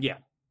my opinion.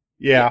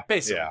 Yeah, Yeah.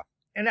 basically. Yeah.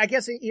 And I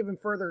guess even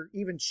further,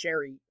 even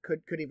Sherry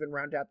could even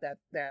round out that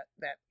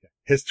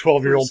His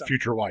 12-year-old threesome.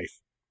 future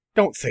wife.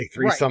 Don't say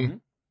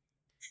threesome.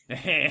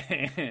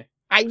 I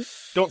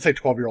Don't say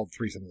 12-year-old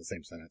threesome in the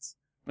same sentence.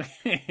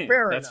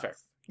 fair That's enough. fair.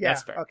 Yeah.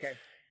 That's fair. Okay.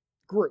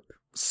 Group.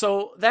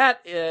 So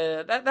that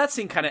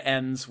scene kind of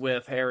ends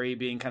with Harry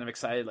being kind of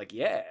excited, like,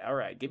 yeah, all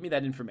right, give me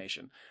that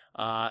information.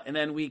 And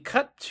then we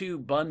cut to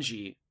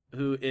Bungie,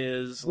 who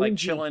is like Bungie.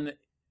 chilling,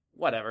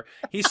 whatever.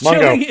 He's Mungo.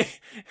 chilling.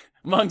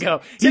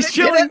 Mungo. He's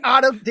chilling.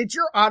 Did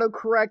your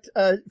autocorrect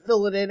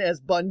fill it in as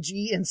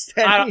Bungie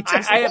instead?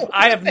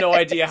 I have no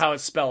idea how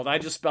it's spelled. I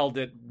just spelled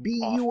it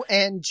off.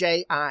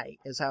 Bunji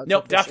is how it's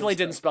Nope, officially definitely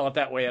didn't spelled. spell it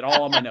that way at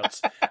all on my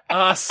notes.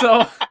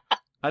 So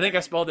I think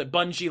I spelled it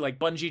bungee, like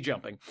bungee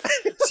jumping.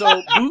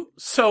 So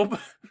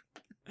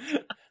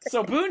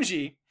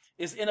Bungie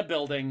is in a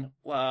building,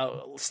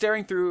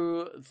 staring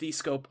through the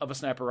scope of a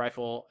sniper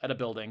rifle at a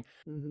building,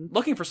 Mhm.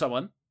 looking for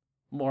someone.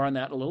 More on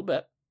that in a little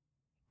bit.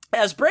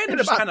 As Brandon In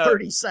just about kind of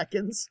 30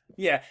 seconds.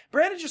 yeah,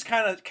 Brandon just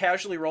kind of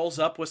casually rolls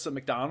up with some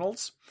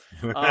McDonald's,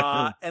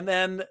 and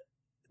then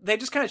they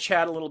just kind of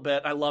chat a little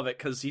bit. I love it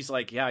because he's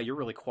like, "Yeah, you're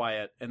really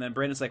quiet," and then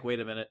Brandon's like, "Wait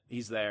a minute,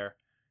 he's there,"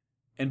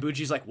 and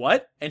Bungie's like,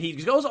 "What?" And he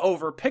goes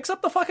over, picks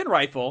up the fucking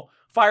rifle,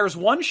 fires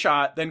one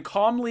shot, then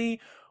calmly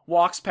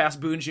walks past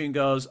Bungie and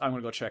goes, "I'm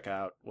gonna go check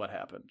out what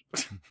happened."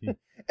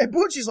 And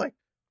Bunji's like,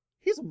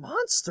 he's a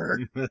monster.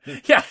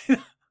 Yeah.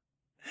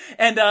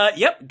 And,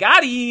 yep,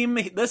 got him.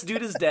 This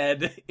dude is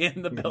dead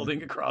in the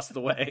building across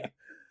the way.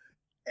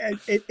 And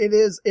it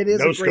is No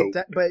a great,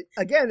 scope. but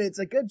again, it's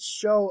a good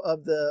show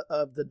of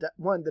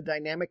the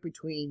dynamic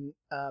between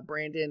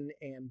Brandon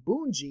and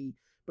Bunji,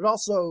 but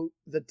also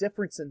the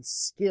difference in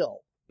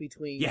skill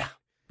between. Yeah.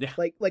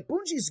 Like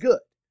Bunji's good,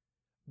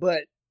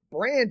 but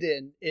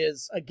Brandon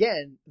is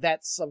again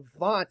that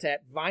savant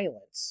at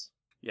violence.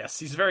 Yes,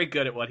 he's very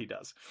good at what he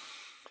does.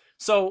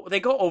 So they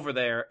go over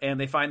there and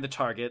they find the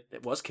target.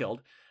 It was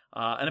killed.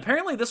 And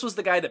apparently this was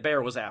the guy that Bear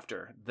was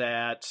after,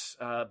 that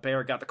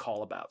Bear got the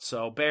call about.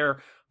 So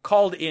Bear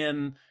called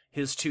in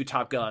his 2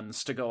 top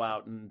guns to go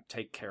out and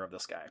take care of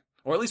this guy.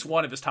 Or at least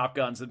one of his top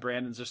guns, and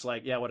Brandon's just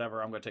like, yeah,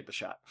 whatever, I'm going to take the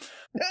shot.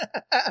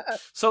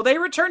 So they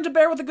return to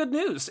Bear with the good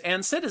news,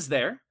 and Sid is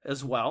there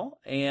as well.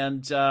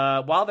 And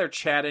while they're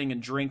chatting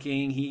and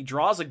drinking, he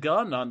draws a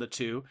gun on the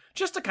 2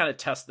 just to kind of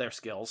test their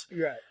skills.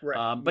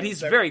 Right. But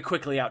he's very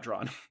quickly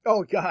outdrawn.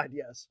 Oh God,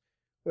 yes.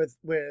 With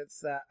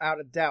out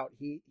of doubt,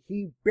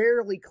 he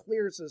barely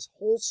clears his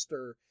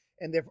holster,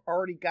 and they've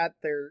already got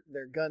their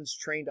guns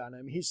trained on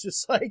him. He's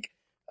just like,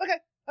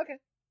 okay,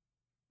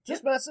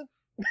 just messing.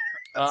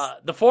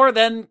 The 4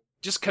 then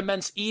just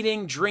commence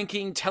eating,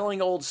 drinking, telling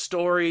old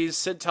stories.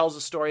 Sid tells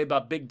a story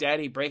about Big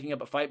Daddy breaking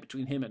up a fight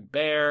between him and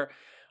Bear.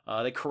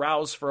 They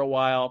carouse for a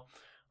while.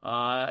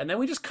 And then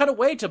we just cut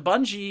away to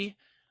Bungie,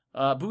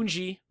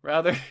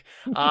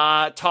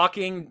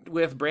 talking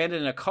with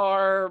Brandon in a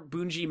car.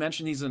 Bungie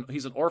mentioned he's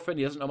an orphan.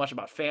 He doesn't know much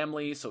about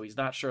family, so he's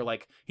not sure.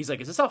 Like, he's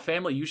like, is this how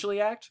family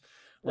usually act?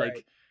 Like,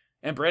 Right.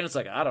 And Brandon's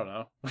like, I don't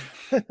know.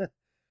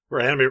 We're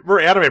anime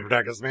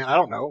protagonists, man. I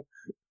don't know.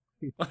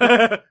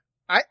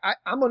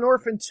 I'm an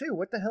orphan too.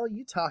 What the hell are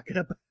you talking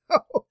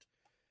about?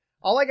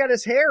 All I got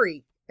is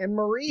Harry and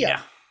Maria.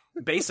 Yeah,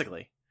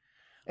 basically.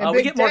 And we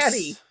Big get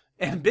Daddy.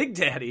 and Big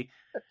Daddy.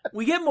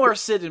 We get more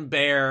Sid and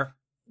Bear.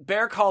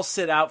 Bear calls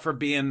Sid out for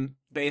being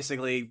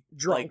basically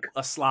Drunk. like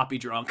a sloppy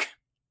drunk.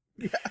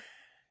 Yeah.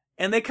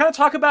 And they kind of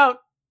talk about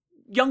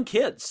young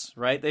kids,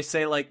 right? They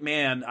say like,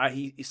 man,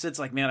 Sid's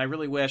like, man, I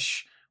really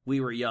wish we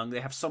were young.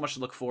 They have so much to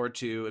look forward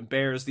to. And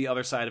Bear's the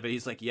other side of it.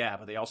 He's like, yeah,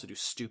 but they also do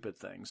stupid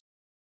things.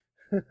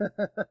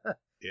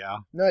 Yeah.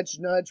 Nudge,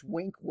 nudge,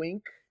 wink,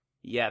 wink.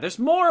 Yeah, there's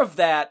more of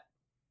that.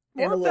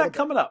 In More a of little that bit.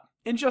 coming up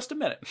in just a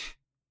minute.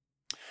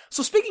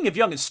 So speaking of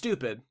young and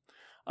stupid,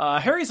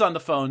 Harry's on the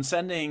phone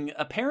sending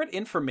apparent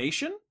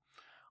information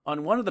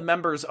on one of the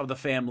members of the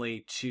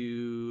family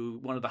to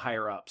one of the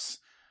higher-ups.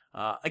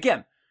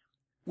 Again,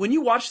 when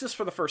you watch this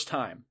for the first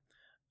time,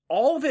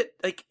 all of it,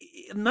 like,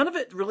 none of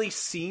it really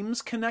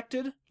seems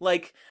connected.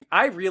 Like,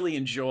 I really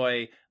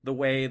enjoy the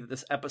way that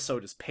this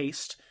episode is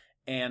paced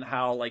and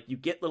how, like, you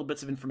get little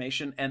bits of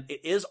information and it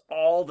is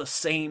all the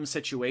same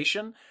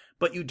situation,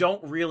 but you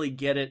don't really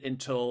get it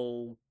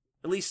until,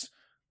 at least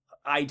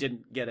I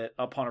didn't get it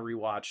upon a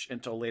rewatch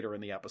until later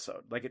in the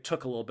episode. Like, it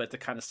took a little bit to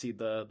kind of see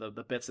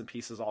the bits and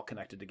pieces all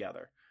connected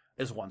together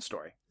as one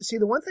story. See,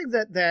 the one thing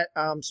that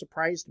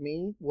surprised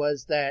me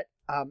was that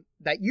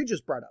you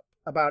just brought up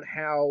about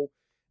how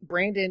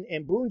Brandon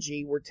and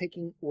Bungie were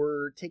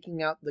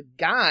taking out the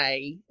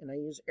guy, and I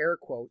use air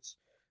quotes,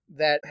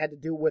 that had to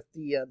do with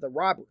the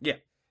robbery. Yeah.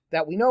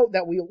 That we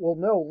will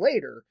know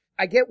later.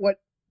 I get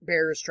what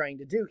Bear is trying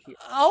to do here.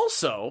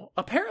 Also,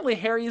 apparently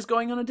Harry is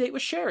going on a date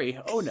with Sherry.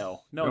 Oh, no.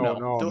 No.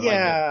 Don't like it.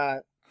 Yeah.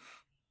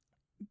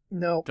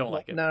 No. Don't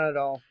like it. Not at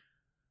all.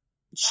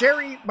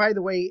 Sherry, by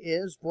the way,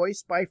 is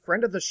voiced by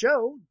friend of the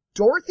show,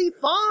 Dorothy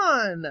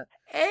Fawn.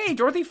 Hey,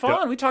 Dorothy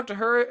Fawn. We talked to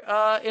her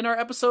in our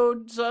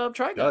episodes of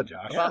Trigun. Good,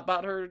 Josh.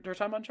 About her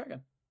time on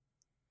Trigun.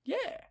 Yeah.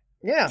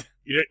 Yeah.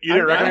 You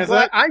didn't recognize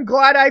that? I'm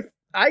glad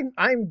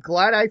I'm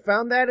glad I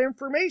found that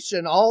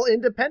information all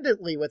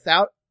independently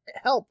without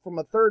help from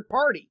a third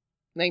party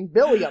named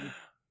Billiam.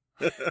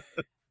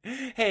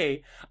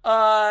 Hey,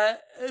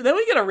 then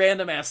we get a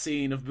random ass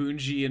scene of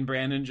Bungie and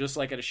Brandon just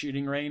like at a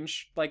shooting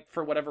range, like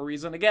for whatever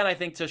reason. Again, I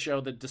think to show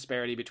the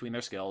disparity between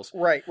their skills.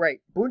 Right.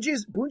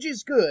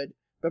 Bungie's good,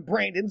 but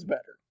Brandon's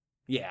better.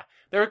 Yeah,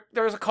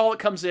 there's a call that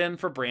comes in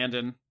for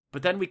Brandon,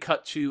 but then we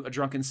cut to a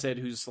drunken Sid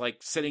who's like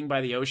sitting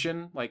by the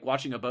ocean, like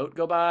watching a boat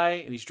go by,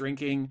 and he's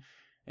drinking,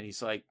 and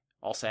he's like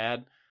all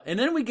sad. And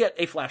then we get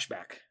a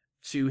flashback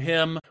to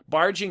him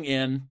barging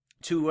in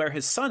to where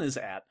his son is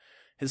at.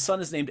 His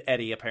son is named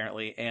Eddie,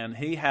 apparently, and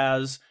he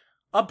has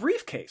a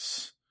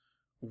briefcase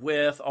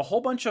with a whole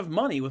bunch of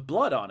money with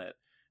blood on it.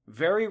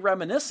 Very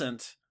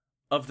reminiscent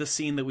of the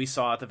scene that we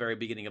saw at the very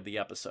beginning of the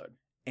episode.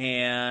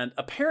 And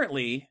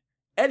apparently,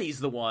 Eddie's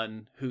the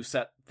one who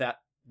set that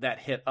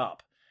hit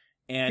up.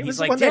 And he's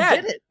like,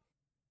 Dad!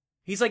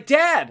 He's like,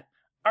 Dad,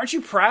 aren't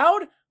you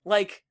proud?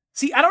 Like,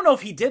 see, I don't know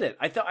if he did it.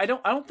 I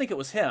don't think it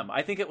was him.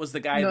 I think it was the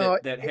guy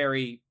that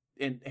Harry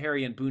and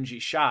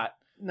Bungie shot.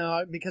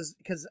 No, because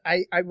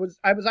I was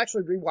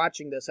actually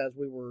rewatching this as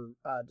we were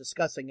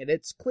discussing it.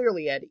 It's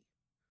clearly Eddie.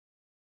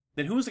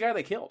 Then who was the guy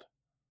they killed?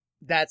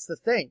 That's the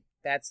thing.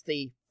 That's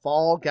the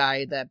fall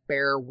guy that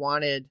Bear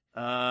wanted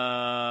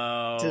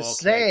to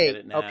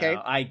say. Okay,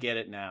 I get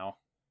it now.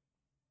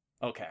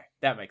 Okay,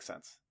 that makes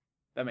sense.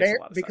 That makes a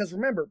lot of sense. Because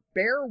remember,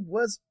 Bear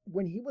was,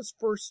 when he was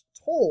first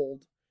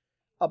told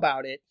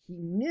about it, he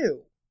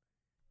knew.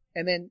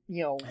 And then,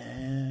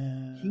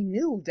 he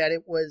knew that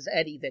it was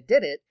Eddie that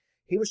did it.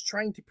 He was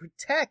trying to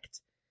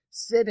protect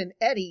Sid and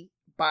Eddie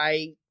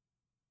by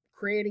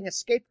creating a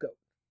scapegoat.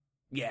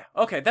 Yeah,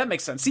 okay, that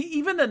makes sense. See,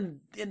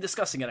 even in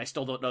discussing it, I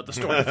still don't know the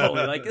story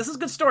fully. Like, this is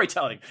good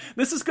storytelling.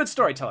 I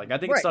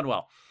think it's done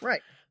well.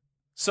 Right.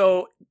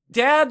 So,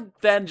 Dad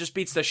then just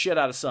beats the shit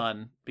out of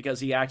Son because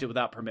he acted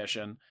without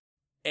permission.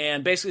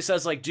 And basically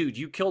says, like, dude,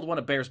 you killed one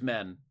of Bear's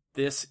men.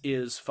 This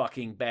is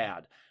fucking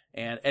bad.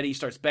 And Eddie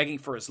starts begging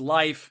for his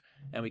life,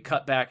 and we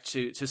cut back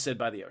to Sid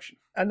by the ocean.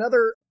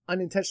 Another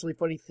unintentionally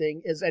funny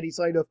thing is Eddie's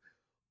line of,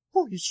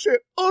 holy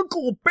shit,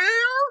 Uncle Bear?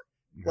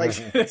 Like,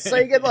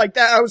 saying it like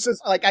that, I was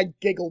just, like, I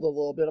giggled a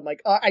little bit. I'm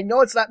like, I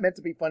know it's not meant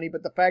to be funny,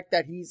 but the fact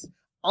that he's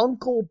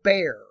Uncle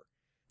Bear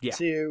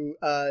to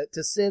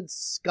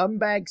Sid's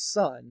scumbag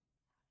son,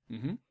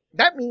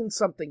 that means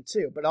something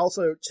too, but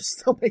also just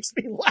still makes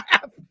me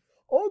laugh.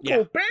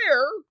 Uncle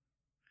Bear?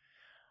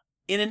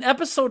 In an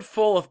episode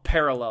full of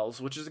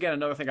parallels, which is, again,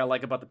 another thing I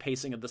like about the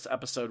pacing of this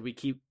episode, we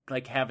keep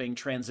like having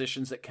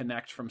transitions that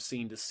connect from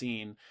scene to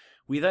scene.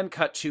 We then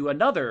cut to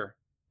another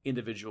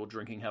individual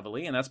drinking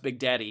heavily, and that's Big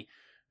Daddy,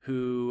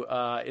 who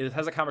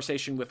has a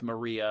conversation with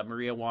Maria.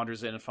 Maria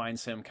wanders in and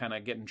finds him kind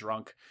of getting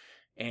drunk,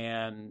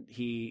 and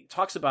he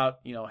talks about,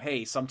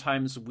 hey,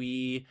 sometimes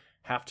we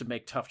have to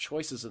make tough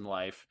choices in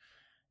life,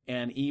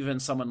 and even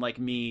someone like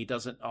me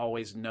doesn't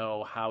always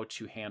know how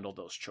to handle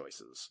those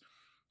choices.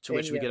 To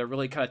which we get a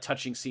really kind of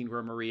touching scene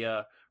where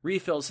Maria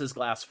refills his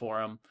glass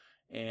for him,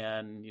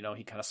 and,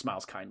 he kind of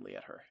smiles kindly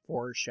at her.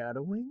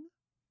 Foreshadowing?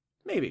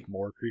 Maybe.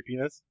 More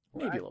creepiness?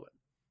 Maybe a little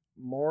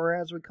bit. More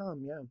as we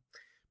come, yeah.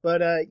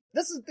 But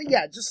this is,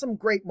 just some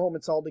great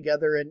moments all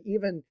together, and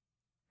even,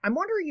 I'm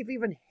wondering if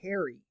even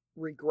Harry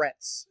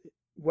regrets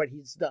what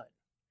he's done.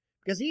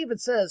 Because he even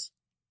says,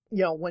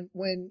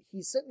 when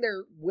he's sitting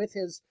there with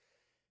his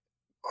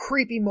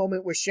creepy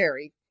moment with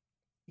Sherry,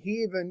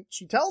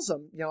 she tells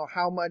him,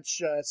 how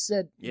much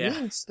Sid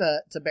means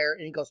to Bear,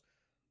 and he goes,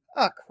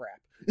 oh,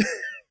 crap.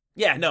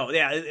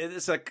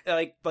 It's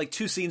like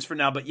two scenes for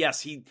now, but yes,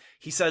 he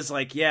says,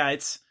 like,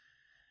 it's,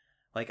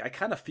 like, I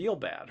kind of feel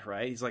bad,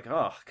 right? He's like,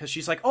 oh, because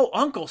she's like, oh,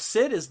 Uncle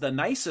Sid is the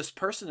nicest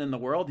person in the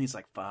world, and he's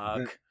like,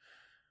 fuck,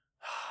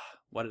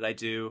 what did I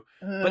do?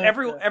 But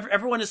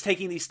everyone is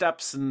taking these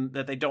steps and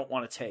that they don't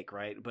want to take,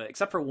 right? But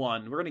except for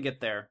one, we're going to get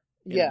there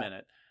in a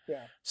minute.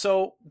 Yeah.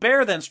 So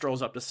Bear then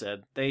strolls up to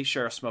Sid. They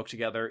share a smoke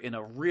together in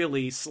a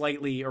really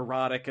slightly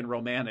erotic and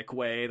romantic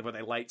way where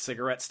they light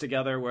cigarettes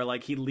together, where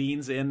like he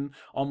leans in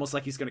almost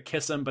like he's going to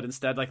kiss him, but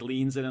instead like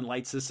leans in and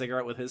lights his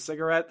cigarette with his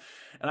cigarette.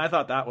 And I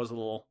thought that was a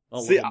little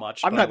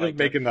much. I'm not just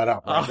making that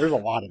up. Right? There's a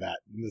lot of that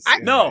in this.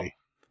 No,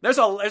 there's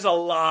a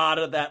lot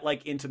of that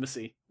like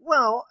intimacy.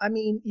 Well, I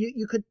mean,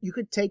 you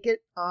could take it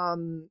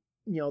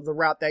the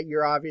route that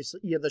you're obviously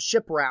the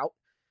ship route.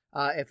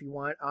 If you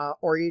want,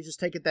 or you just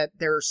take it that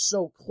they're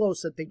so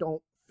close that they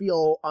don't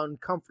feel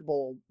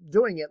uncomfortable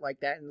doing it like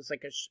that, and it's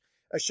like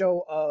a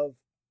show of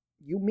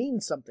you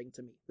mean something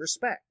to me,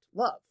 respect,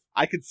 love.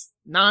 I could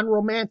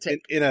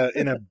non-romantic in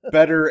a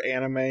better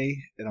anime,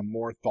 in a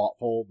more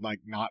thoughtful, like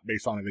not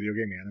based on a video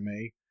game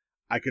anime.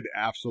 I could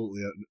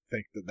absolutely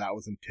think that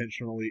was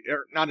intentionally,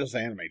 or not just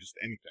anime, just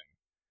anything.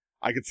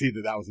 I could see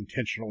that was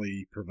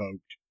intentionally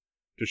provoked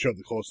to show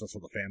the closeness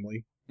of the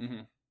family,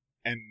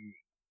 and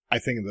I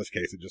think in this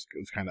case, it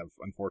was kind of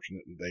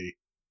unfortunate that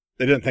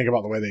they didn't think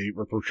about the way they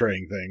were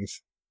portraying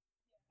things,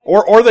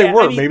 or they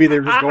were. I mean, maybe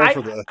they were just going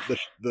for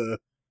the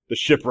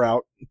ship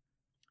route.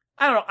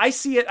 I don't know. I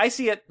see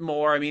it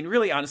more. I mean,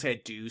 really, honestly, I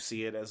do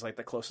see it as like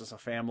the closest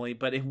of family.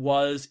 But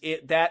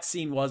that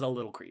scene was a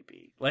little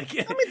creepy. Like,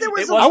 I mean, there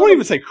was. I wouldn't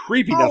even say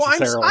creepy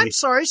necessarily. I'm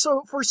sorry.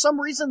 So for some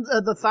reason,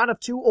 the thought of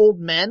two old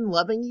men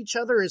loving each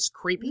other is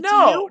creepy to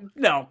you?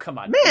 No, come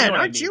on, man, you know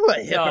aren't you a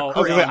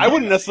hypocrite? Okay, I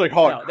wouldn't necessarily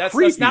call it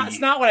creepy. That's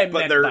not what I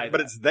meant.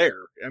 But it's there.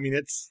 I mean,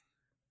 it's.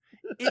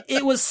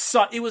 It was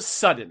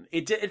sudden.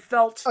 It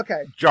felt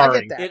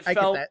jarring. I get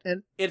that.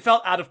 And it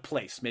felt out of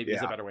place. Maybe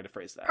is a better way to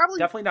phrase that.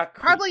 Definitely not.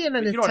 Probably in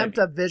an attempt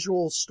of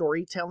visual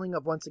storytelling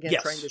of once again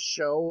yes. trying to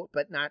show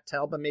but not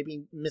tell, but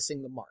maybe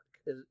missing the mark.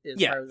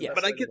 Is yeah.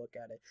 But I could look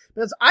at it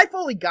because I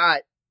fully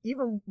got,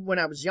 even when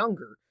I was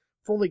younger,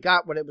 fully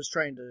got what it was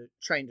trying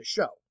to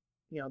show.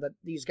 You know, that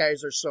these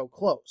guys are so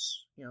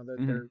close. You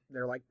know,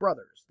 they're like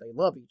brothers. They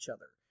love each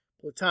other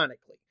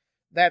platonically.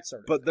 That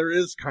sort of. But there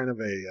is kind of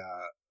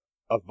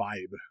a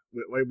vibe.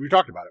 We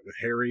talked about it with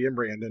Harry and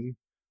Brandon,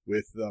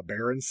 with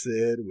Bear and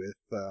Sid, with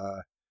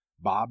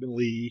Bob and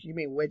Lee. You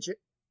mean Widget?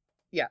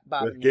 Yeah,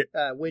 Bob and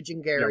Widge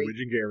and Gary. Yeah,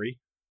 Widge and Gary.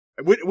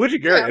 Widge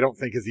and Gary, I don't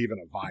think is even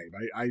a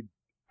vibe.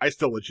 I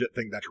still legit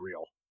think that's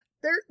real.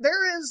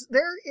 There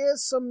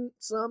is some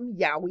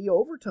yaoi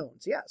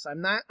overtones. Yes,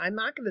 I'm not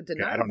going to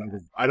deny. Okay,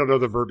 I don't know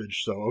the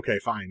verbiage, so okay,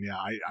 fine. Yeah,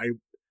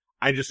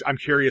 I'm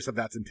curious if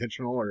that's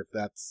intentional or if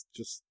that's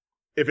just.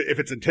 If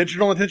it's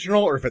intentional,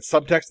 or if it's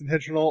subtext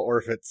intentional, or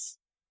if it's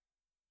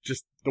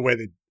just the way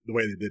they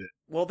did it.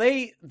 Well,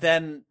 they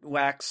then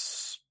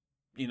wax,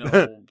 they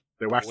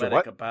wax their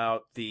what?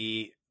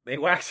 They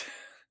wax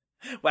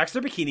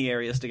their bikini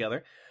areas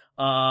together.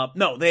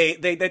 No,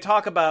 they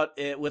talk about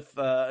it with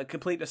a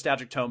complete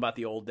nostalgic tone about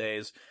the old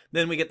days.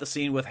 Then we get the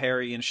scene with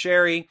Harry and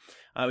Sherry.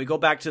 We go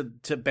back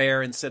to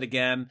Bear and Sid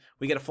again.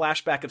 We get a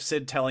flashback of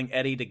Sid telling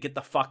Eddie to get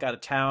the fuck out of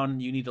town.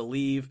 You need to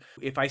leave.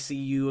 If I see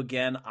you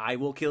again, I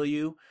will kill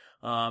you.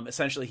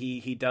 Essentially,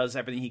 he does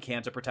everything he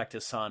can to protect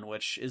his son,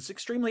 which is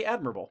extremely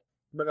admirable.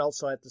 But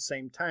also at the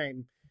same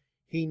time,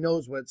 he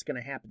knows what's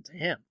going to happen to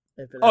him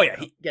if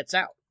it gets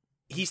out.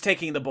 He's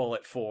taking the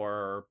bullet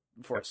for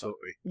his son.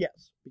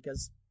 Yes,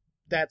 because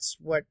that's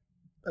what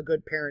a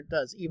good parent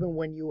does, even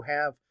when you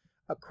have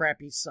a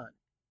crappy son.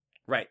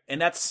 Right,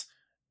 and that's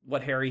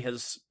what Harry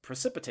has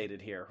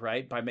precipitated here,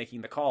 right? By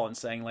making the call and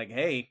saying, like,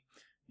 "Hey,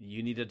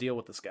 you need to deal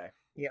with this guy."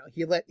 Yeah,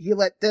 he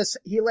let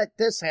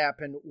this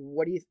happen.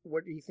 What do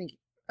you think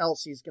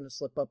else he's going to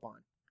slip up on?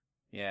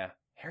 Yeah,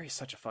 Harry's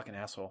such a fucking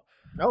asshole.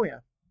 Oh yeah,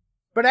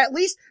 but at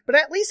least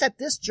at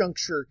this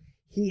juncture,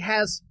 he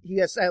has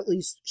at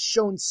least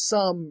shown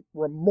some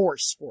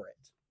remorse for it.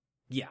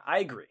 Yeah, I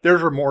agree.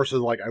 There's remorse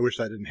like, I wish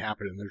that didn't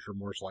happen, and there's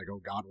remorse like, oh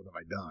God, what have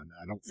I done?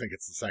 I don't think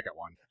it's the second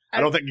one.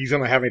 I don't think he's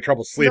going to have any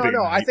trouble sleeping.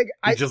 No, I think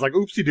he's just like,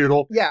 oopsie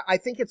doodle. Yeah, I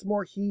think it's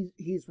more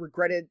he's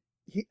regretted.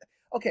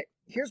 Okay,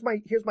 here's my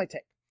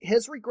take.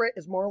 His regret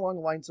is more along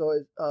the lines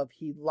of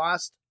he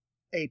lost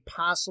a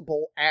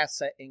possible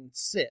asset in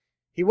Sid.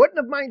 He wouldn't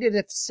have minded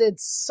if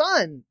Sid's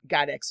son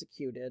got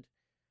executed,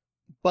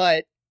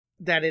 but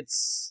that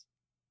it's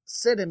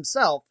Sid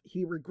himself.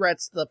 He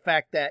regrets the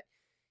fact that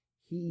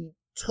he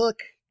took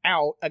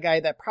out a guy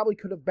that probably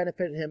could have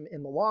benefited him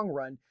in the long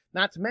run,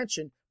 not to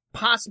mention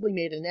possibly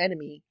made an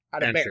enemy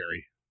out of Bear.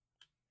 Sherry.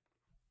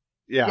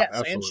 Yeah, yes,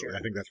 absolutely.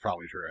 I think that's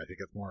probably true. I think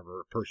it's more of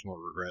a personal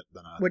regret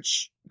than a...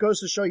 Which goes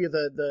to show you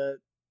the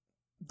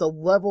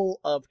level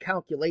of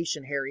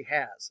calculation Harry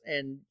has,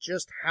 and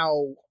just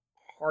how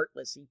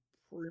heartless he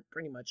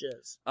pretty much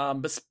is.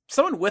 But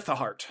someone with a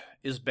heart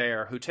is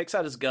Bear, who takes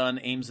out his gun,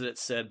 aims it at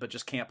Sid, but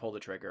just can't pull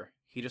the trigger.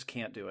 He just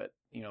can't do it,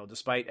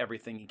 despite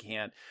everything he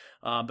can.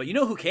 But you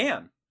know who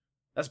can?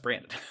 That's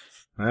Brandon.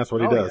 That's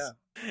what he does.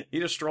 Yeah. He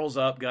just strolls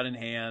up, gun in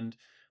hand,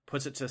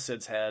 puts it to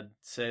Sid's head.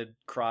 Sid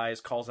cries,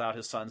 calls out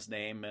his son's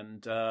name,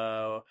 and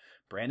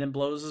Brandon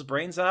blows his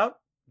brains out,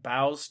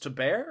 bows to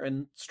Bear,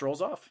 and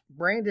strolls off.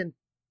 Brandon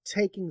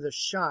taking the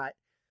shot,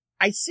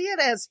 I see it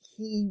as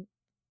he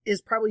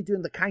is probably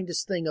doing the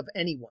kindest thing of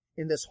anyone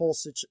in this whole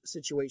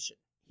situation.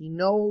 He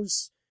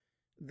knows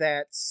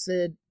that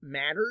Sid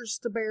matters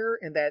to Bear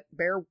and that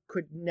Bear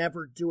could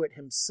never do it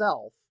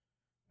himself,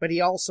 but he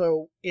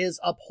also is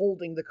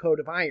upholding the code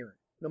of iron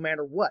no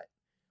matter what.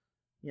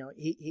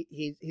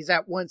 He's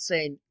at once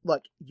saying,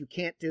 look, you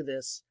can't do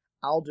this.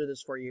 I'll do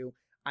this for you.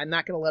 I'm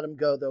not going to let him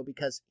go though,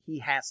 because he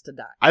has to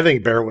die. I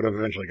think Bear would have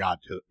eventually got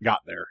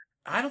there.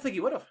 I don't think he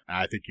would have.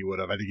 I think he would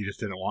have. I think he just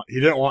didn't want. He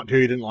didn't want to.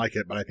 He didn't like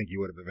it, but I think he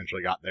would have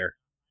eventually got there.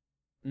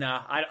 No,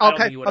 I don't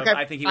think he would have.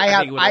 I think he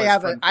would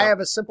have. I have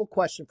a simple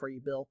question for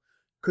you, Bill.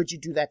 Could you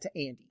do that to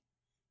Andy?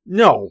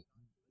 No.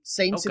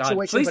 Same situation.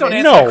 God. Please don't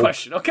answer that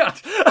question. Oh God.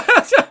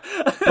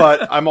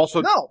 But I'm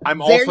also not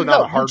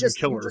a hardened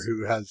killer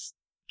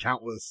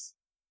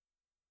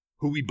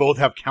who we both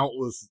have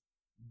countless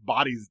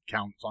bodies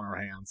counts on our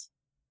hands.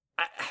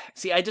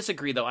 I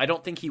disagree, though. I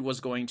don't think he was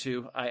going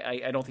to.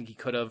 I don't think he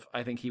could have.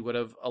 I think he would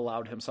have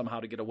allowed him somehow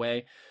to get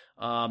away.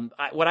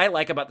 What I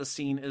like about the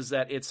scene is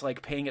that it's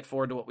like paying it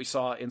forward to what we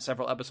saw in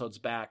several episodes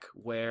back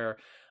where,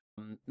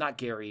 not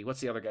Gary,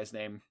 what's the other guy's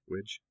name?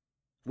 Widge.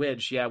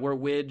 Widge, yeah, where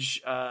Widge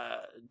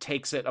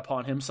takes it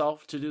upon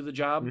himself to do the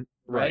job,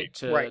 right?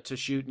 To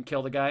shoot and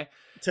kill the guy.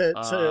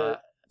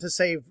 To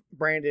save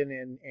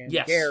Brandon and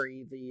yes.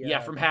 Gary.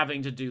 From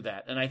having to do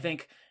that. And I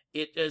think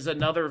it is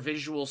another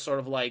visual sort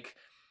of like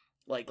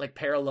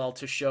parallel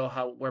to show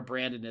where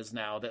Brandon is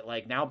now, that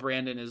like now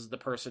Brandon is the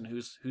person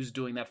who's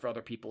doing that for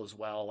other people as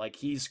well. Like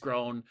he's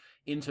grown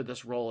into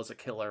this role as a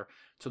killer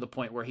to the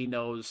point where he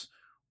knows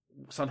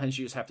sometimes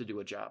you just have to do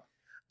a job.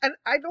 And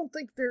I don't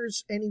think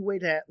there's any way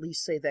to at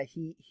least say that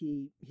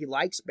he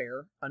likes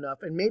Bear enough,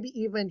 and maybe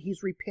even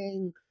he's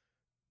repaying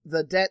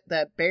the debt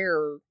that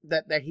Bear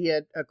that he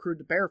had accrued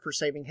to Bear for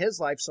saving his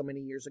life so many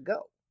years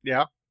ago.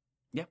 Yeah.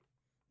 Yeah.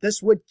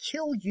 This would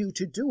kill you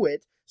to do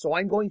it, so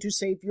I'm going to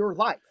save your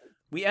life.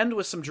 We end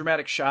with some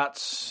dramatic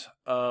shots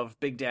of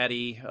Big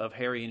Daddy, of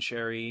Harry and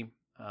Sherry,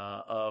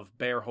 of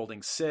Bear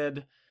holding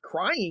Sid.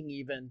 Crying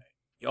even.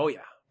 Oh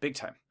yeah, big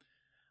time.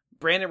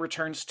 Brandon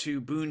returns to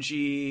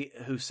Boonji,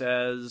 who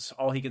says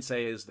all he can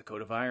say is the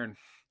Coat of Iron.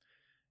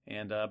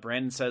 And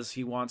Brandon says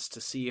he wants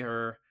to see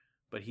her,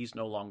 but he's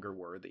no longer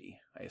worthy.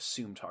 I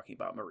assume talking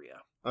about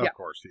Maria. Of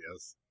course he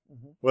is.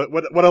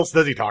 Mm-hmm. What else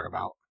does he talk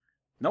about?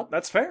 Nope,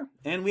 that's fair.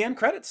 And we end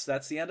credits.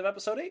 That's the end of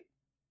episode 8.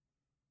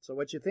 So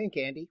what you think,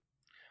 Andy?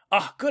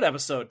 Good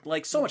episode.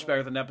 Like, so much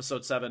better than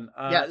episode 7.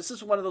 Yes. This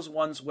is one of those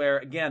ones where,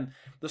 again,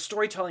 the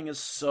storytelling is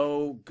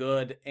so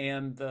good,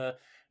 and the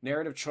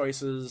narrative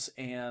choices,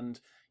 and,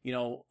 you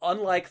know,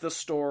 unlike the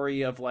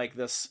story of, like,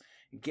 this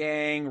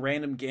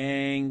random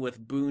gang with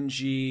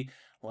Boonji,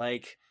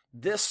 like,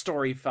 this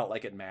story felt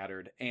like it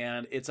mattered,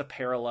 and it's a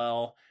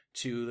parallel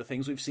to the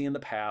things we've seen in the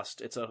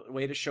past. It's a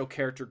way to show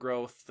character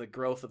growth, the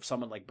growth of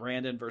someone like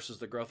Brandon versus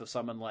the growth of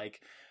someone like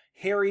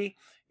Harry.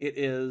 It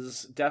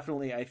is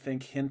definitely, I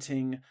think,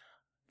 hinting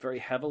very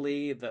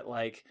heavily that,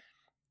 like,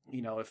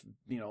 you know, if,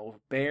 you know,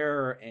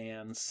 Bear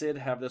and Sid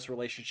have this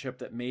relationship,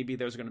 that maybe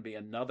there's going to be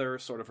another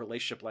sort of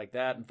relationship like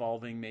that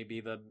involving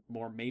maybe the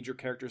more major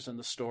characters in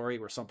the story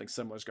where something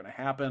similar is going to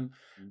happen.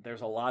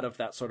 There's a lot of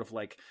that sort of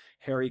like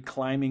Harry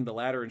climbing the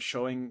ladder and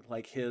showing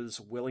like his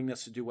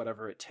willingness to do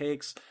whatever it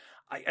takes.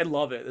 I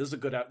love it. This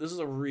is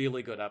a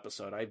really good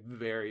episode. I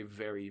very,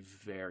 very,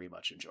 very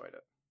much enjoyed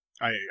it.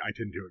 I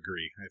tend to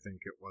agree. I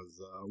think it was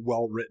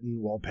well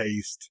written, well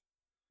paced,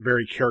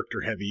 very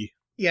character heavy.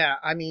 Yeah,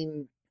 I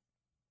mean,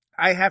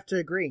 I have to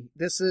agree.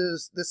 This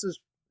is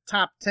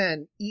top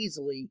 10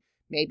 easily,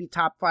 maybe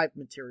top 5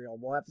 material.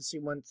 We'll have to see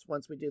once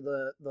we do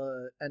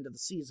the end of the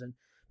season.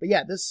 But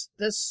yeah,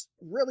 this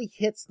really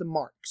hits the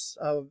marks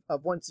of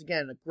once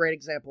again a great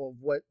example of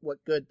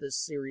what good this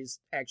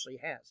series actually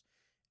has.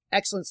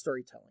 Excellent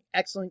storytelling,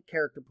 excellent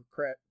character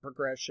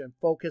progression,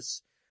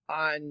 focus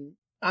on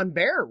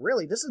Bear.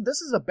 Really, this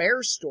is a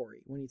Bear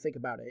story when you think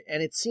about it,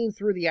 and it's seen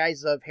through the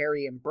eyes of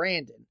Harry and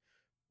Brandon.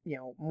 You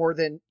know, more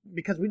than,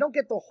 because we don't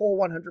get the whole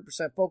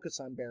 100% focus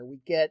on Bear. We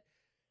get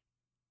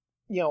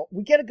a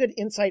good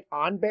insight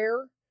on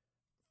Bear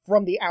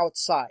from the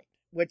outside,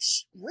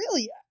 which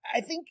really,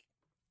 I think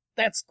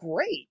that's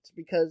great,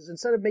 because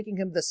instead of making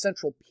him the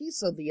central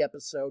piece of the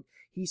episode,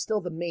 he's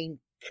still the main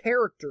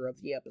character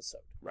of the episode.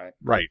 Right,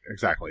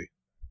 exactly.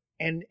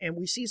 And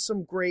we see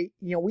some great,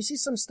 we see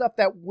some stuff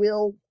that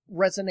will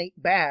resonate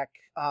back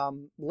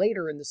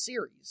later in the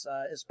series,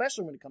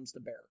 especially when it comes to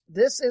Bear.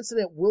 This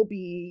incident will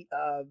be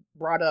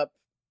brought up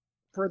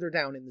further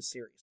down in the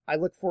series. I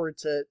look forward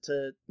to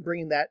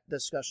bringing that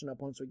discussion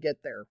up once we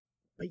get there.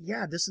 But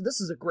yeah, this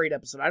is a great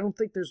episode. I don't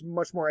think there's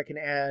much more I can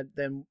add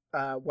than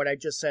what I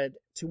just said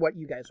to what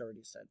you guys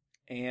already said.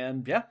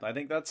 And yeah, I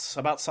think that's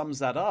about sums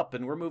that up.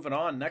 And we're moving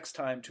on next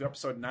time to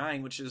episode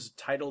 9, which is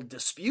titled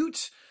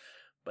Dispute.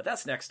 But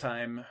that's next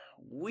time.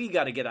 We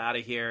got to get out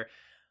of here.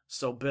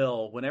 So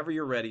Bill, whenever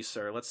you're ready,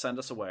 sir, let's send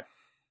us away.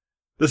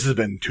 This has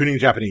been Tuning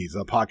Japanese,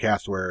 a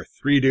podcast where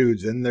 3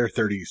 dudes in their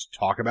 30s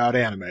talk about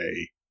anime.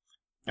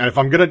 And if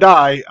I'm going to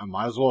die, I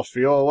might as well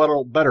feel a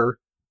little better.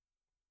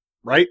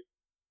 Right?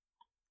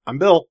 I'm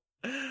Bill.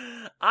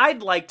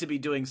 I'd like to be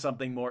doing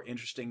something more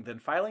interesting than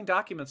filing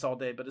documents all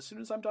day, but as soon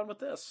as I'm done with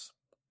this,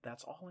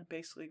 that's all I'm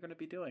basically going to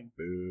be doing.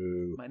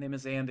 Boo. My name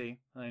is Andy.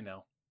 I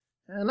know.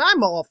 And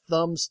I'm all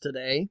thumbs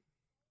today.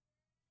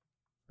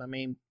 I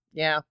mean,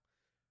 yeah.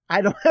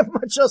 I don't have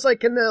much else I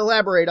can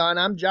elaborate on.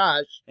 I'm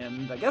Josh.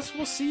 And I guess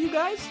we'll see you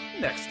guys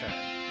next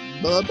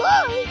time.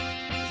 Bye-bye.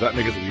 Does that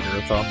make us leader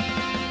a thumb?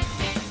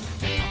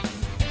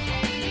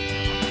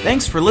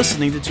 Thanks for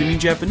listening to Tuning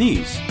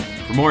Japanese.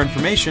 For more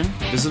information,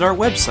 visit our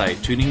website,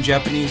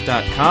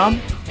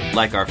 tuningjapanese.com,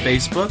 like our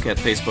Facebook at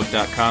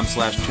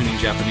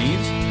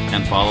facebook.com/tuningjapanese,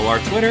 and follow our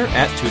Twitter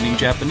at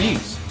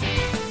tuningjapanese.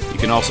 You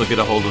can also get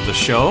a hold of the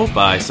show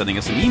by sending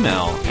us an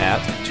email at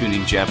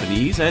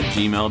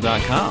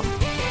tuningjapanese@gmail.com.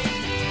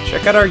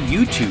 Check out our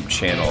YouTube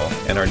channel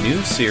and our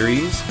new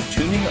series,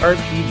 Tuning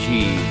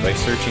RPG, by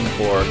searching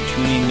for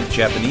Tuning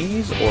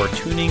Japanese or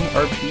Tuning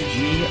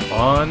RPG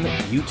on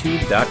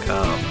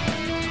youtube.com.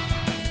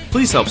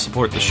 Please help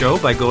support the show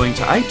by going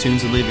to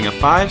iTunes and leaving a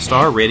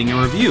 5-star rating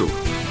and review.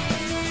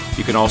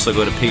 You can also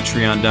go to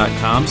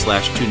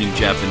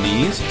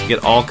patreon.com/tuningjapanese to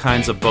get all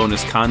kinds of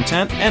bonus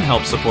content and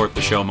help support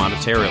the show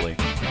monetarily.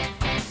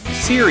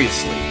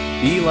 Seriously,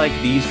 be like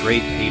these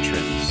great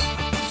patrons.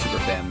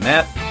 Superfan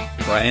Matt,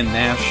 Brian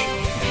Nash,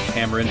 and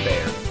Cameron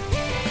Baer.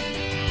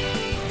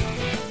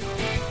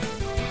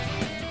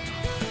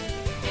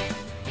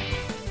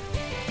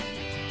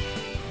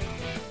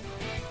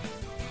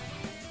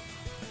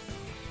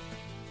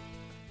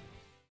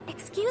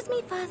 Excuse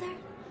me, Father.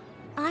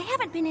 I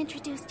haven't been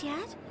introduced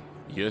yet.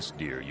 Yes,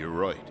 dear, you're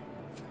right.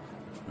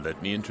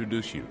 Let me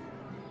introduce you.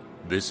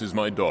 This is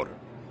my daughter.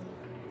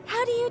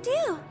 How do you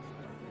do?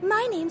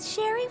 My name's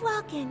Sherry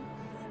Walken.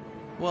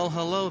 Well,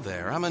 hello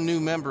there. I'm a new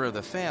member of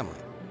the family.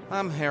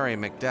 I'm Harry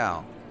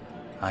McDowell.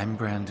 I'm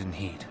Brandon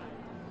Heat.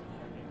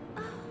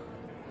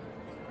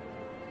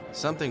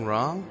 Something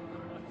wrong?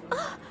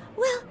 Oh,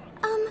 well,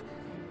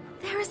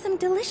 there are some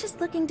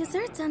delicious-looking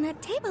desserts on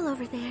that table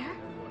over there.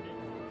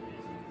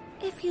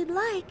 If you'd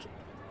like,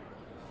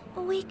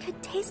 we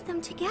could taste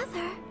them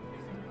together.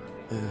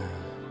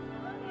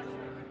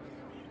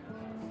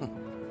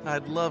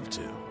 I'd love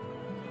to.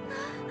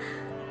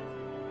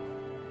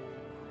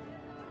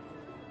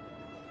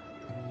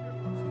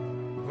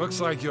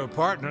 Looks like your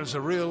partner's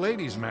a real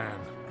ladies' man.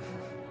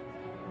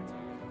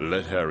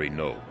 Let Harry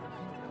know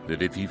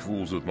that if he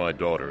fools with my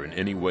daughter in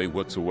any way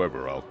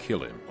whatsoever, I'll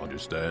kill him,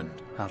 understand?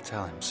 I'll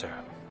tell him, sir.